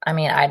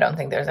I don't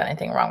think there's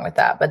anything wrong with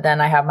that. But then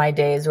I have my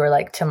days where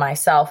like to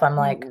myself, I'm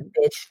like,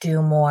 bitch,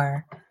 do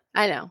more.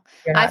 I know.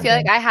 I feel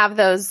like I have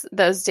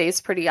those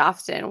days pretty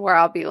often where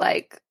I'll be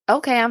like,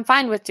 okay, I'm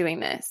fine with doing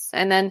this.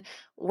 And then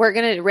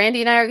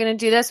Randy and I are going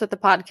to do this with the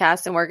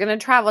podcast and we're going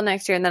to travel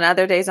next year. And then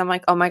other days I'm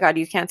like, oh my God,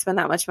 you can't spend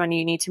that much money.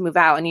 You need to move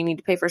out and you need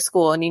to pay for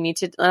school and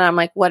and I'm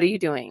like, what are you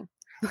doing?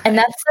 And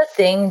that's the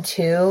thing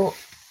too.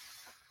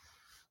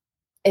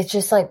 It's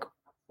just like,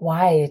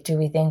 why do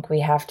we think we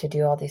have to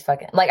do all these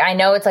fucking, like, I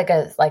know it's like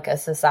a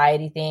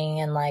society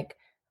thing and like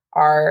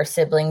our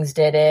siblings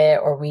did it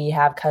or we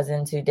have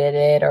cousins who did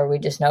it or we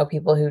just know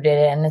people who did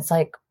it. And it's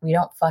like, we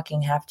don't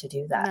fucking have to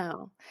do that.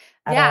 No.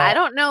 I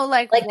don't know.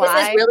 Like why.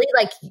 This is really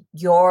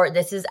like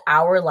this is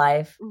our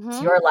life.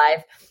 It's your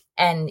life.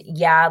 And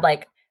yeah,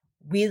 like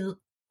we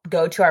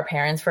go to our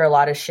parents for a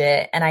lot of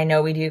shit. And I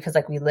know we do because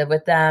like we live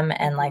with them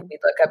and like we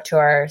look up to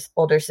our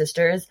older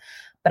sisters.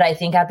 But I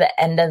think at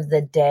the end of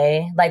the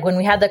day, like when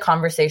we had the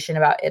conversation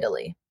about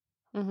Italy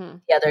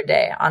the other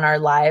day on our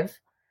live,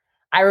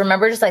 I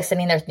remember just like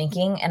sitting there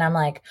thinking and I'm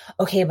like,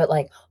 okay, but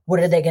like, what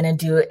are they going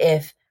to do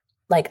if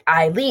like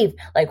I leave?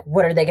 Like,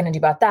 what are they going to do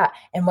about that?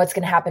 And what's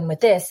going to happen with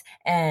this?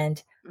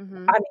 And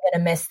I'm going to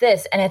miss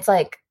this. And it's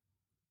like,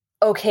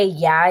 okay,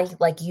 yeah,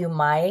 like you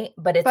might,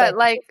 but it's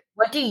like,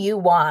 what do you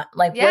want?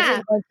 Like, what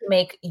is going to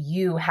make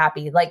you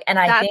happy? Like, and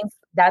I think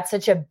that's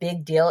such a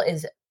big deal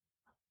is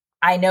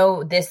I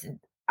know this,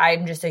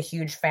 I'm just a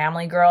huge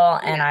family girl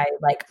and I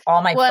like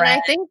all my friends. And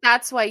I think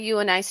that's why you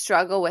and I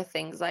struggle with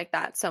things like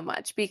that so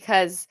much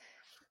because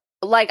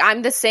like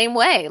I'm the same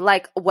way.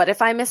 Like, what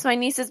if I miss my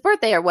niece's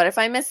birthday or what if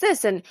I miss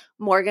this? And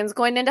Morgan's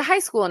going into high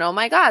school and oh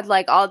my God,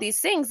 like all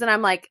these things. And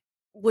I'm like,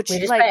 we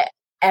just like put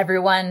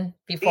everyone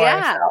before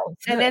ourselves.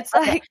 And it's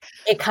like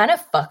it kind of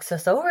fucks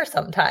us over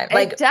sometimes.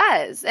 Like it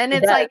does. And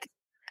it's like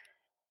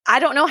I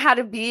don't know how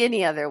to be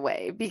any other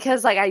way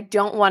because like I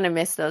don't want to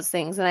miss those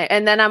things.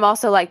 And then I'm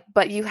also like,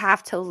 but you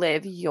have to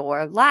live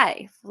your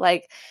life.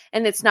 Like,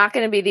 and it's not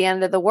going to be the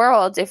end of the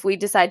world if we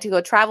decide to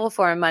go travel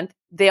for a month.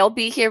 They'll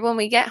be here when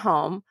we get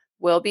home.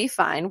 We'll be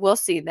fine. We'll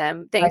see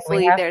them.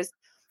 Thankfully, there's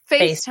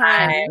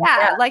FaceTime.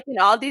 Yeah, like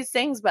all these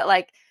things, but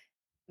like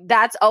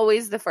that's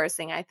always the first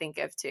thing I think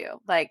of too.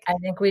 Like I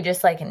think we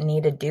just like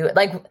need to do it.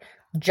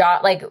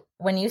 Like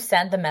when you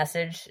sent the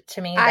message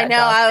to me, I know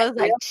I was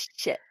like,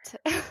 shit.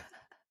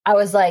 I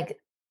was like,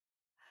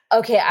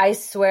 okay, I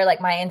swear,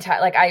 like my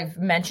entire, like I've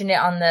mentioned it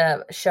on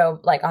the show,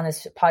 like on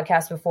this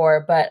podcast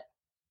before, but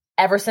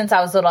ever since I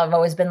was little, I've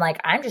always been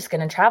like, I'm just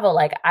going to travel.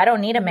 Like, I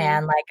don't need a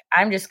man. Like,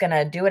 I'm just going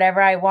to do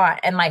whatever I want.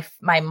 And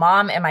my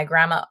mom and my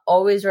grandma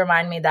always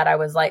remind me that I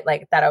was like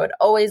that I would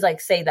always like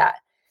say that.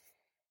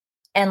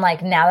 And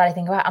like, now that I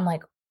think about it, I'm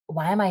like,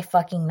 why am I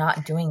fucking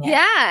not doing it?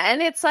 Yeah.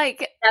 And it's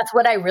like, that's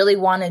what I really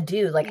want to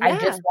do. Like, I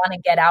just want to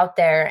get out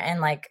there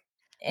and like,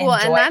 enjoy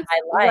and that's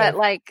my life. What,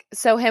 like,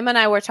 so him and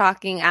I were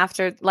talking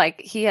after,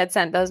 like, he had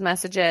sent those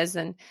messages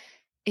and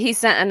he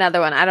sent another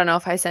one. I don't know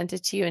if I sent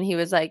it to you. And he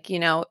was like, you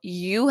know,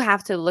 you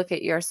have to look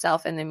at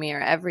yourself in the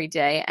mirror every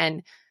day.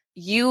 And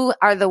you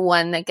are the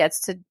one that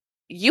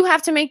you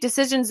have to make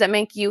decisions that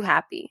make you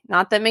happy,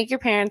 not that make your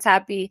parents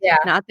happy,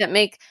 not that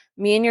make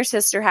me and your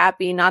sister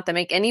happy, not that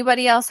make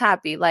anybody else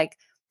happy. Like,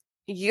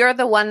 you're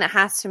the one that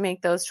has to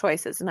make those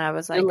choices. And I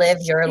was like, you live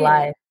your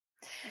life.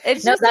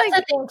 It's just that's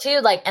the thing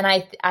too. Like, and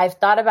I've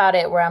thought about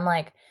it where I'm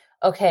like,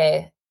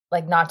 okay,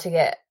 like not to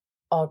get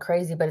all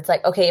crazy, but it's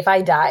like, okay, if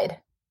I died,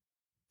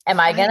 am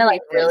I gonna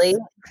like really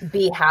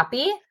be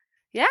happy?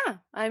 Yeah.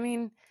 I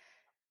mean,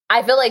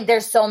 I feel like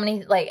there's so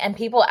many like, and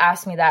people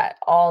ask me that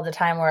all the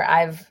time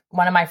where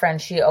one of my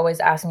friends, she always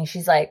asks me,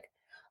 she's like,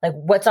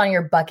 what's on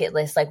your bucket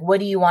list? Like, what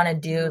do you want to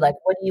do? Like,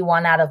 what do you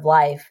want out of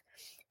life?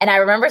 And I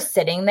remember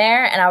sitting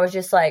there and I was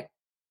just like,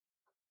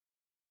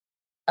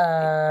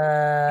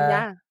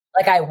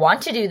 like, I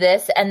want to do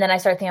this. And then I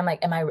start thinking, I'm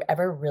like, am I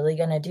ever really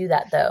going to do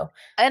that though?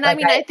 And like, I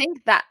mean, I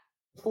think that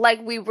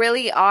like we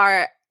really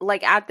are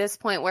like at this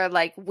point where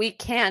like we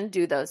can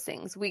do those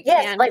things. We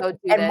yes, can like, go do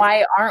and this.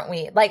 why aren't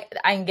we? Like,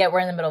 I can get we're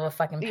in the middle of a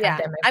fucking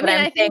pandemic. I mean,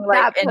 I think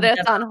that put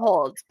us on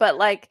hold, but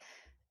like,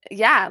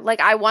 yeah,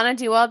 like I want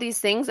to do all these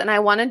things, and I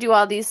want to do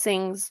all these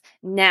things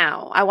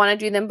now. I want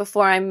to do them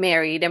before I'm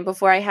married and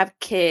before I have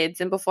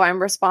kids and before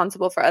I'm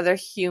responsible for other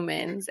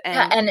humans.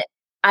 And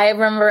I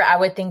remember I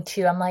would think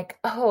too, I'm like,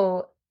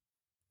 oh,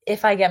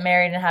 if I get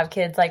married and have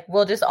kids, like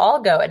we'll just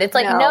all go. And it's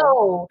like,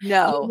 no,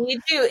 you need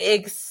to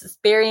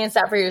experience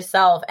that for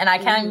yourself. And I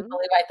can't even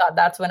believe I thought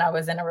that's when I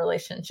was in a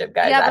relationship,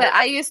 guys. Yeah, but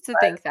I used to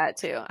think that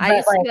too. I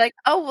used to be like,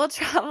 oh, we'll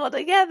travel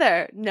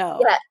together.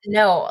 No. Yeah,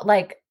 no,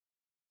 like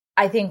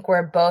I think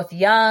we're both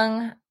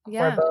young.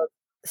 Yeah. We're both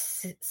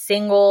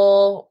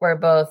single.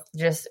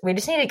 We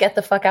just need to get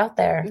the fuck out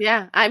there.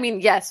 Yeah. I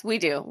mean, yes, we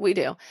do.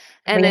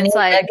 And we it's need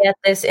like, to get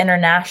this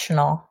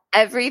international.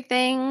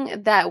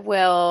 Everything that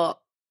will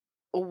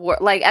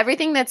like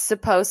everything that's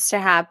supposed to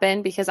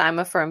happen, because I'm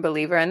a firm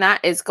believer in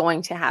that, is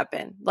going to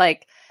happen.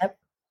 Like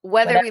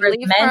whether we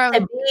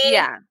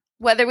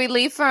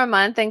leave for a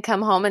month and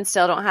come home and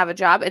still don't have a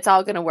job, it's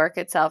all going to work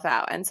itself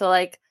out. And so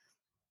like,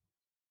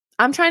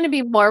 I'm trying to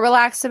be more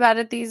relaxed about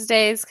it these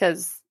days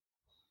because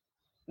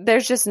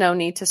there's just no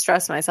need to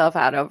stress myself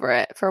out over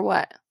it. For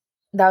what?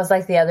 That was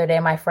like the other day,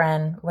 my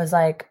friend was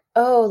like,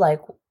 oh,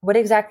 like what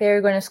exactly are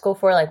you going to school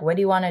for? Like, what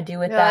do you want to do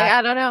with that? Like,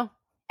 I don't know.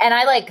 And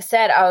I like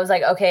said, I was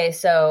like, okay,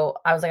 so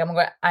I was like,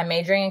 I'm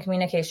majoring in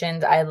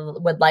communications. I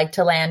would like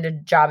to land a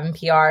job in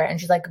PR.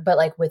 And she's like, but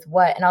like with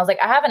what? And I was like,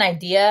 I have an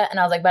idea. And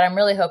I was like, but I'm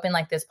really hoping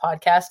like this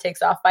podcast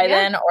takes off by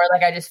then, or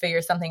like I just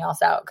figure something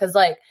else out. Cause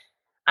like,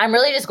 I'm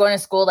really just going to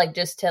school, like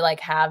just to like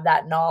have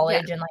that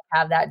knowledge and like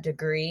have that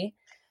degree.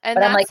 And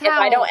but I'm like, if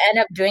I don't end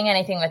up doing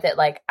anything with it,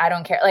 like, I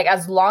don't care. Like,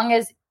 as long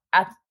as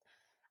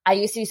I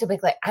used to be so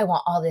big, like, I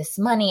want all this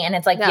money. And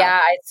it's like, yeah,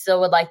 I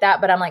still would like that.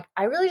 But I'm like,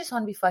 I really just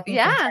want to be fucking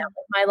content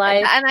with my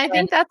life. And I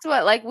think that's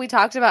what, like, we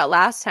talked about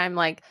last time.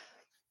 Like,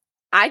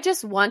 I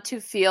just want to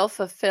feel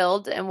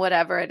fulfilled in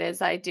whatever it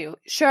is I do.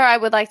 Sure, I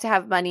would like to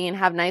have money and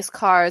have nice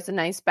cars and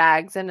nice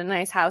bags and a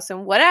nice house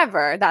and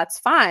whatever. That's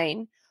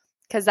fine,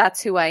 because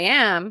that's who I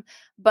am.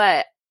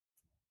 But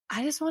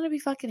I just want to be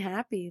fucking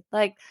happy.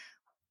 Like,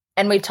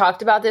 and we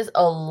talked about this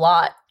a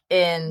lot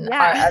in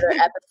our other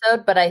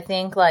episode, but I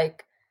think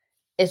like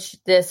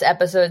this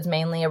episode's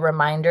mainly a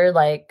reminder,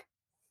 like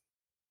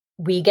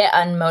we get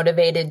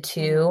unmotivated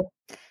too.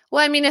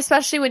 Well, I mean,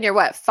 especially when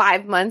you're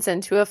 5 months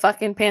into a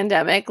fucking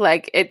pandemic,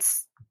 like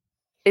it's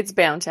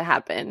bound to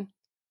happen.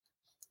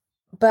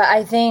 But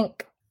I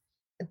think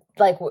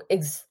like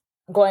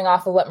going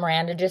off of what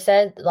Miranda just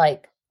said,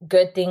 like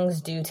good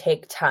things do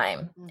take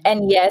time.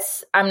 And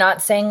yes, I'm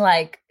not saying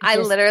like I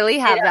literally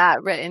have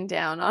that written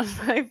down on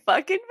my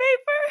fucking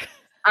paper.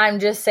 I'm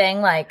just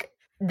saying like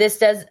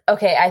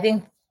I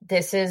think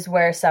this is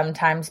where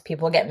sometimes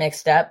people get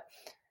mixed up,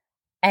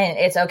 and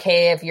it's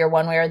okay if you're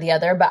one way or the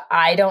other, but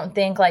I don't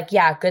think like,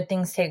 good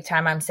things take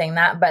time. I'm saying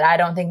that, but I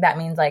don't think that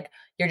means like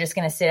you're just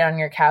going to sit on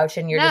your couch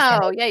and you got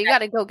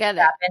to go get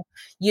it.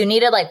 You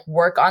need to like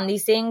work on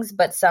these things,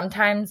 but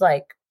sometimes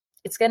like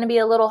it's going to be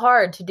a little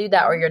hard to do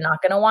that, or you're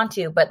not going to want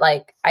to. But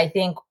like, I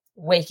think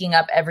waking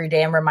up every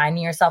day and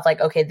reminding yourself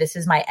like, okay, this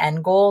is my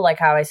end goal. Like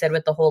how I said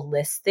with the whole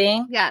list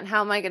thing. Yeah. And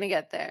how am I going to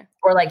get there?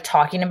 Or like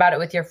talking about it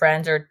with your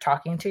friends or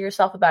talking to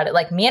yourself about it.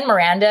 Like me and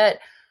Miranda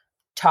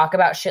talk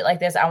about shit like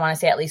this. I want to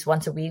say at least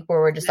once a week,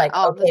 where we're just like,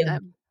 okay,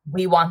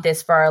 we want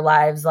this for our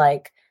lives.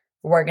 Like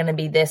we're going to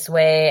be this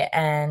way.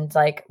 And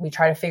like, we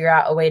try to figure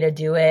out a way to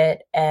do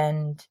it.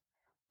 And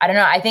I don't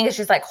know. I think it's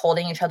just like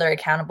holding each other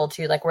accountable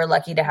too. Like we're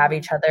lucky to have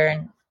each other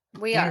and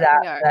we are.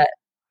 But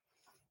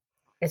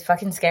it's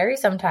fucking scary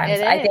sometimes.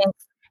 I think,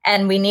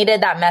 and we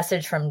needed that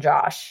message from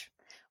Josh.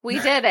 We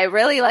did. I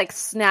really like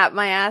snapped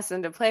my ass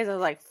into place. I was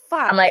like,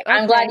 fuck. I'm like,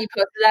 I'm glad you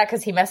posted that,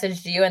 because he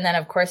messaged you, and then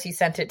of course he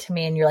sent it to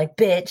me, and you're like,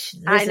 bitch.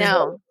 I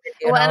know.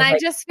 Well, and I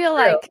just feel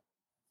like,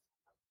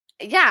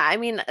 I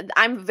mean,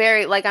 I'm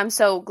very like, I'm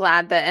so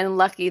glad that and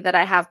lucky that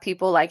I have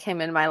people like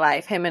him in my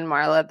life, him and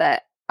Marla,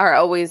 that are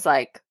always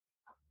like,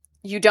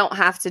 you don't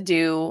have to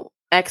do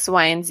X,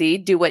 Y, and Z.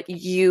 Do what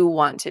you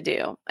want to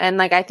do. And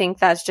like, I think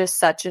that's just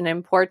such an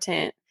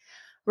important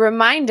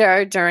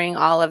reminder during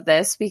all of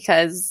this,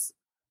 because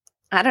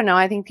I don't know,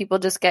 I think people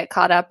just get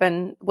caught up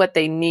in what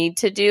they need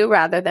to do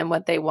rather than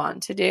what they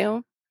want to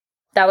do.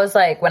 That was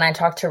like when I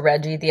talked to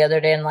Reggie the other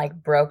day and like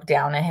broke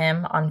down to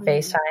him on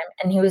FaceTime,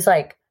 and he was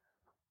like,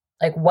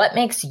 what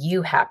makes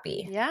you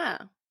happy? Yeah.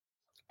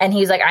 And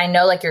he's like, I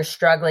know like you're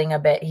struggling a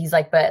bit. He's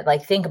like, but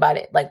like, think about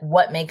it. Like,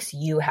 what makes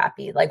you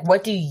happy? Like,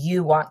 what do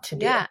you want to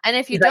do? Yeah. And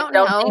if you don't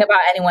think about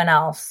anyone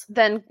else,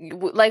 then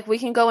like we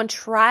can go and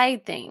try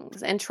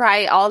things and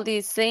try all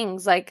these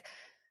things. Like,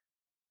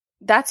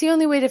 that's the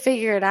only way to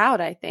figure it out,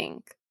 I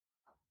think.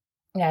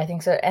 Yeah, I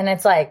think so. And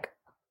it's like,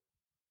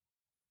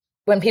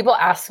 when people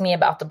ask me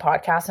about the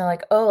podcast and they're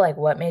like, oh, like,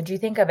 what made you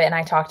think of it? And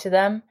I talk to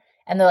them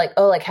and they're like,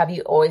 oh, like, have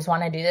you always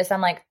wanted to do this?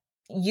 I'm like,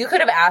 you could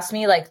have asked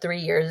me like 3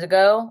 years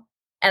ago,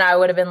 and I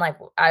would have been like,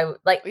 you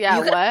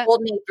could have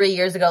told me 3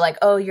 years ago, like,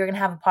 oh, you're going to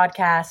have a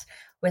podcast.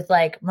 with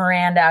like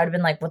Miranda, I would have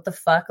been like, what the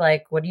fuck?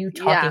 Like, what are you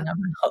talking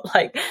about?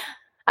 Like,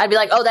 I'd be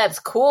like, oh, that's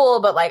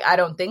cool, but like, I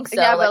don't think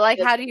so. Yeah, but like,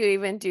 how do you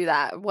even do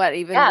that? What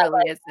even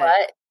really is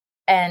it?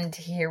 And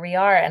here we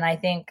are. And I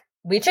think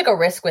we took a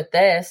risk with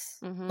this.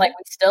 Like,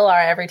 we still are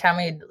every time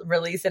we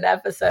release an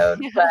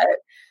episode. But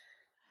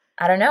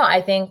I don't know.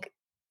 I think,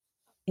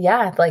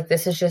 yeah, like,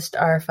 this is just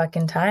our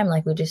fucking time.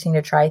 Like, we just need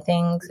to try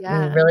things. We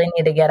really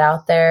need to get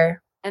out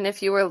there. And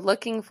if you were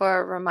looking for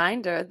a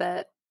reminder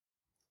that,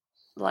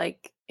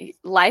 like,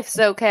 life's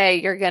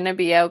okay, you're going to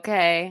be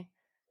okay.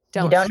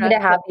 You don't need to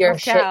have your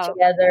shit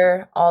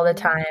together all the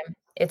time.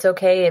 It's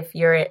okay if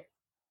you're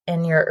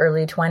in your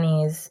early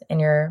 20s, in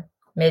your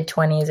mid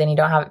 20s, and you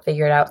don't have it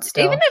figured out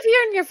still. Even if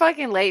you're in your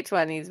fucking late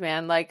 20s,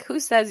 man, like, who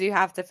says you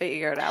have to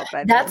figure it out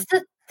by then? That's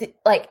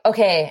like,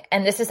 okay,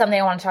 and this is something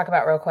I want to talk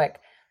about real quick.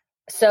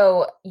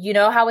 So, you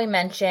know how we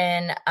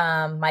mentioned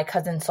my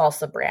cousin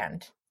salsa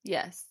brand?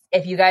 Yes.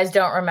 If you guys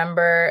don't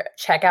remember,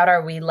 check out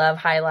our We Love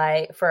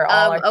highlight for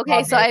all our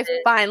okay, so I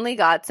finally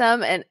got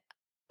some, and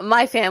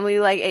my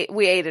family, like,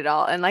 we ate it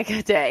all in like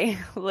a day,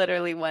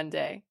 literally one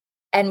day.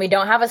 And we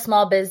don't have a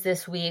small biz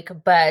this week,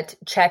 but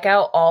check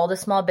out all the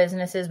small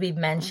businesses we've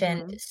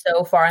mentioned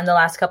so far in the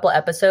last couple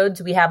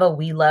episodes. We have a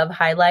We Love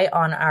highlight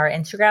on our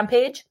Instagram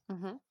page.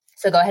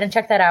 So go ahead and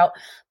check that out.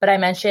 But I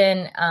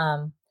mentioned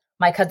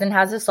my cousin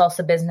has a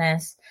salsa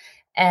business,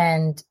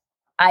 and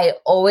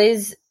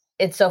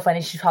it's so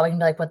funny. She's probably gonna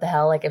be like, what the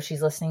hell? Like, if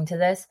she's listening to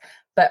this,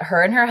 but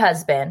her and her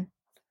husband,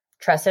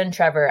 Tressa and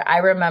Trevor, I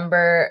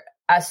remember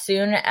as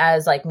soon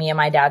as like me and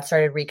my dad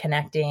started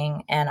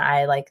reconnecting and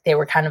they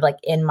were kind of like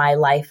in my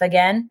life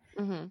again,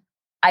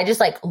 I just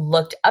like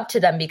looked up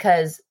to them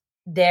because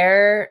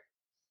they're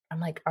in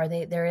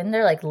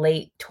their like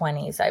late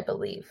 20s, I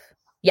believe.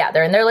 Yeah,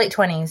 they're in their late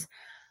 20s.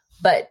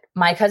 But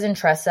my cousin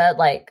Tressa,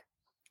 like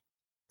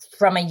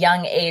from a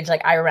young age,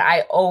 like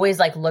I always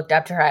like looked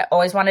up to her. I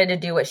always wanted to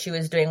do what she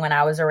was doing when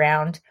I was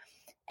around.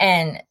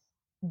 And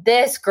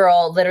this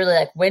girl literally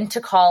like went to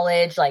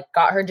college, like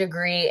got her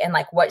degree, and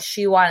like what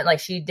she wanted, like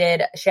she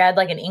had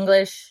like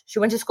she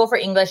went to school for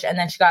English, and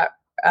then she got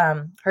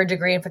her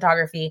degree in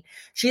photography.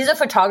 She's a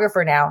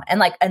photographer now, and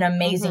like an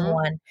amazing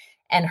one.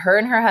 And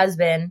her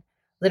husband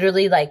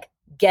literally like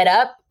get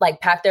up,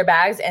 like pack their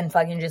bags and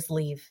fucking just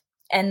leave.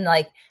 And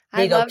like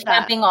they go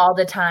camping all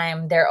the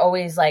time. They're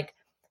always like,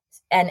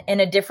 and in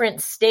a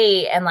different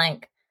state, and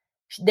like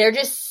they're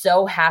just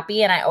so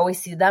happy. And I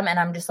always see them, and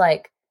I'm just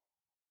like,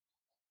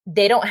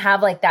 they don't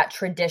have like that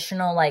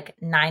traditional like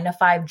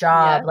 9-to-5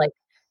 job. Like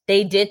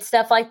they did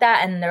stuff like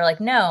that, and they're like,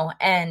 no.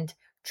 And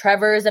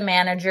Trevor is a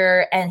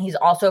manager, and he's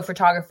also a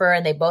photographer,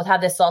 and they both have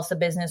this salsa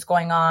business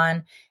going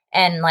on.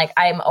 And like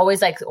I'm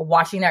always like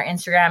watching their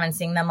Instagram and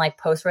seeing them like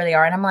post where they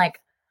are, and I'm like,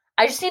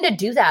 I just need to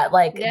do that.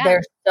 Like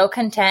they're so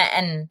content,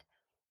 and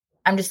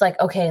I'm just like,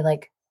 okay,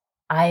 like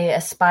I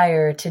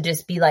aspire to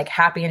just be like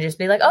happy and just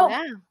be like, oh,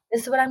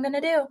 this is what I'm gonna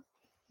do.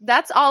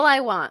 That's all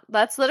I want.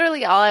 That's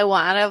literally all I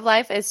want out of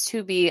life, is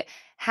to be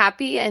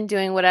happy and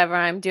doing whatever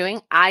I'm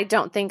doing. I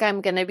don't think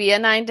I'm going to be a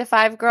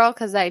 9-to-5 girl,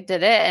 because I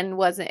did it and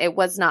it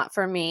was not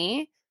for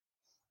me.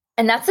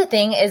 And that's the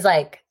thing, is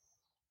like,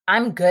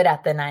 I'm good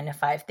at the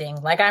 9-to-5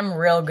 thing. Like I'm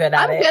real good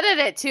at it. I'm good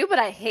at it too, but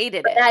I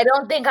hated it. I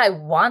don't think I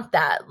want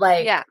that.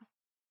 Like,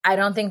 I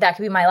don't think that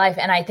could be my life.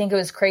 And I think it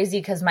was crazy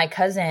because my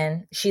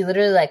cousin, she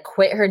literally like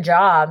quit her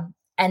job,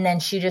 and then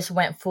she just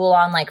went full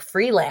on like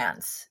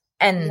freelance.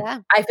 And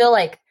I feel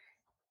like,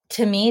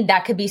 to me,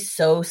 that could be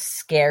so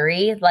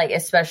scary, like,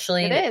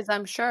 especially it is,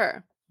 I'm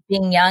sure,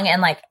 being young,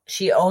 and like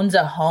she owns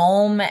a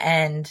home,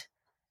 and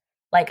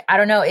like, I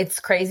don't know, it's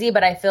crazy,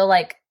 but I feel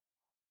like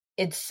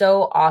it's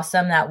so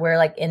awesome that we're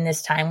like in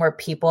this time where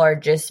people are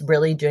just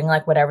really doing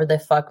like whatever the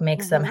fuck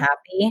makes them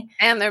happy.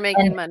 And they're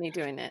making money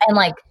doing it. And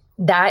like,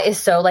 that is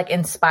so like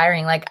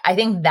inspiring. Like, I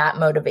think that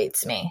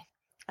motivates me.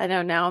 I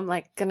know, now I'm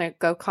like gonna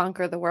go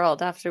conquer the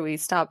world after we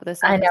stop this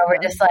episode. I know,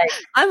 we're just like,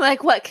 I'm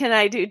like, what can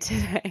I do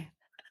today?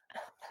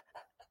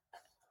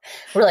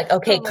 We're like,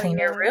 okay, clean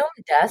your room,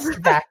 dust,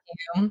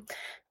 vacuum,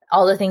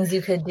 all the things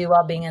you could do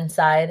while being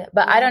inside.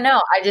 But I don't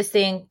know. I just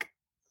think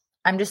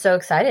I'm just so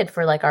excited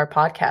for like our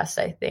podcast.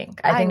 I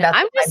think that's,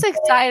 I'm just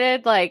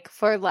excited like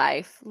for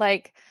life.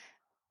 Like,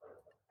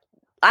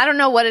 I don't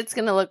know what it's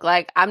going to look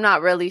like. I'm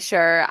not really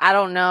sure. I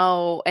don't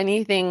know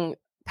anything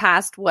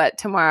past what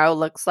tomorrow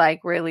looks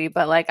like, really,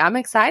 but like, I'm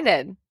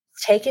excited.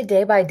 Take it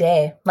day by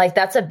day. Like,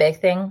 that's a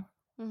big thing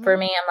for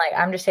me. I'm like,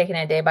 I'm just taking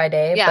it day by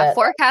day. Yeah, but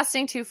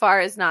forecasting too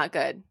far is not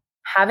good.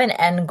 Have an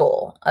end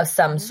goal of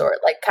some sort.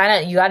 Like,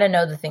 kind of, you got to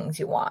know the things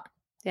you want.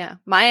 Yeah.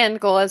 My end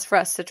goal is for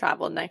us to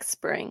travel next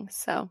spring.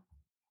 So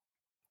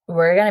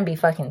we're going to be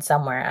fucking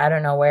somewhere. I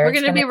don't know where. We're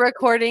going to be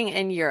recording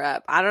in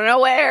Europe. I don't know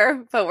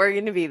where, but we're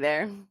going to be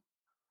there.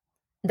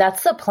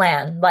 That's the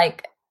plan.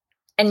 Like,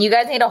 and you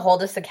guys need to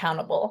hold us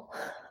accountable.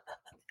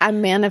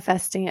 I'm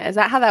manifesting it. Is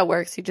that how that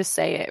works? You just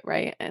say it,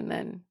 right? And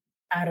then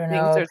I don't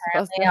know. Things are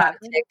supposed to happen.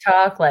 On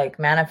TikTok, like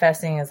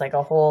manifesting is like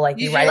a whole like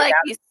you write like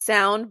these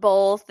sound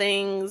bowl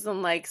things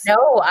and like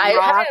no, I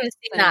haven't even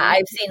seen that.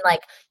 I've seen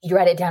like you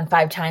write it down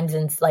 5 times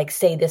and like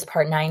say this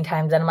part 9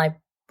 times, and I'm like,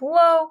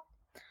 whoa.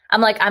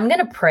 I'm like, I'm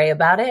going to pray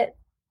about it.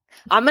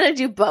 I'm going to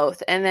do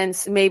both. And then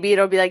maybe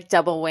it'll be like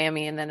double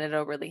whammy and then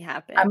it'll really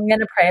happen. I'm going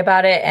to pray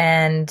about it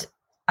and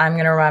I'm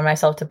going to remind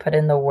myself to put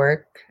in the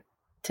work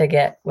to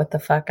get what the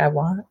fuck I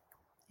want.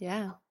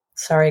 Yeah.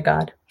 Sorry,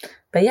 God.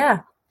 But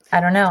yeah,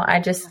 I don't know.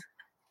 I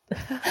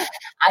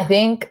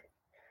think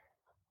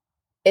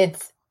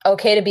it's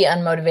okay to be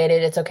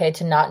unmotivated. It's okay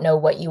to not know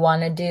what you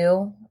want to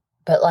do,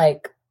 but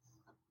like,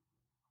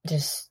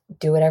 just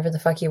do whatever the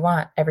fuck you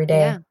want every day.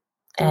 Yeah.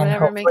 Do and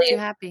whatever makes you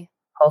happy.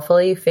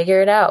 Hopefully you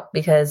figure it out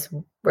because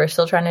we're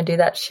still trying to do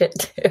that shit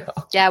too.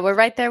 Yeah, we're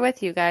right there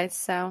with you guys.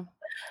 So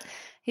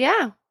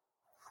yeah.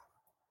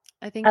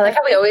 I like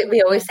how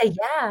we always say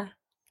yeah.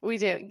 We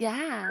do.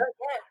 Yeah. Oh,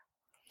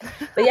 yeah.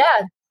 But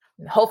yeah,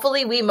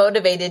 hopefully we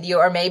motivated you,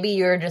 or maybe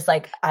you're just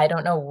like, I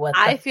don't know what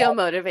I feel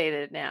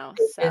motivated now.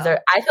 So.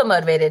 I feel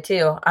motivated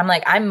too.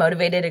 I'm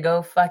motivated to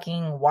go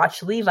fucking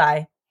watch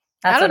Levi.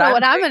 I don't know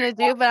what I'm going to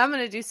do, but I'm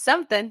going to do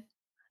something.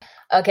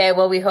 Okay,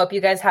 well, we hope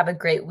you guys have a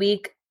great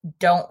week.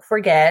 Don't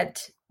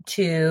forget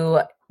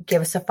to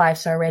give us a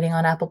 5-star rating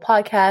on Apple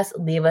Podcasts.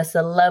 Leave us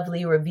a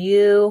lovely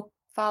review.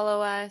 Follow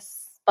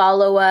us.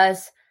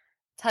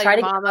 Tell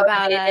your mom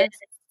about us.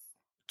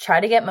 Try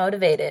to get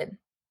motivated.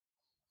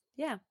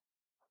 Yeah.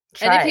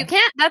 And if you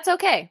can't, that's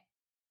okay.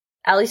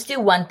 At least do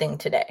one thing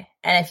today.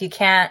 And if you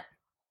can't,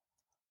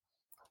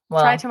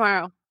 well, try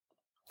tomorrow.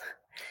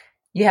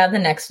 You have the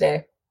next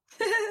day.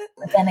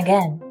 But then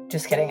again,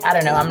 just kidding. I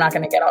don't know. I'm not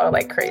going to get all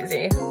like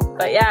crazy.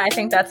 But yeah, I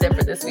think that's it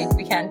for this week.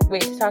 We can't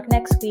wait to talk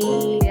next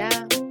week.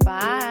 Yeah.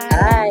 Bye.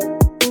 Bye.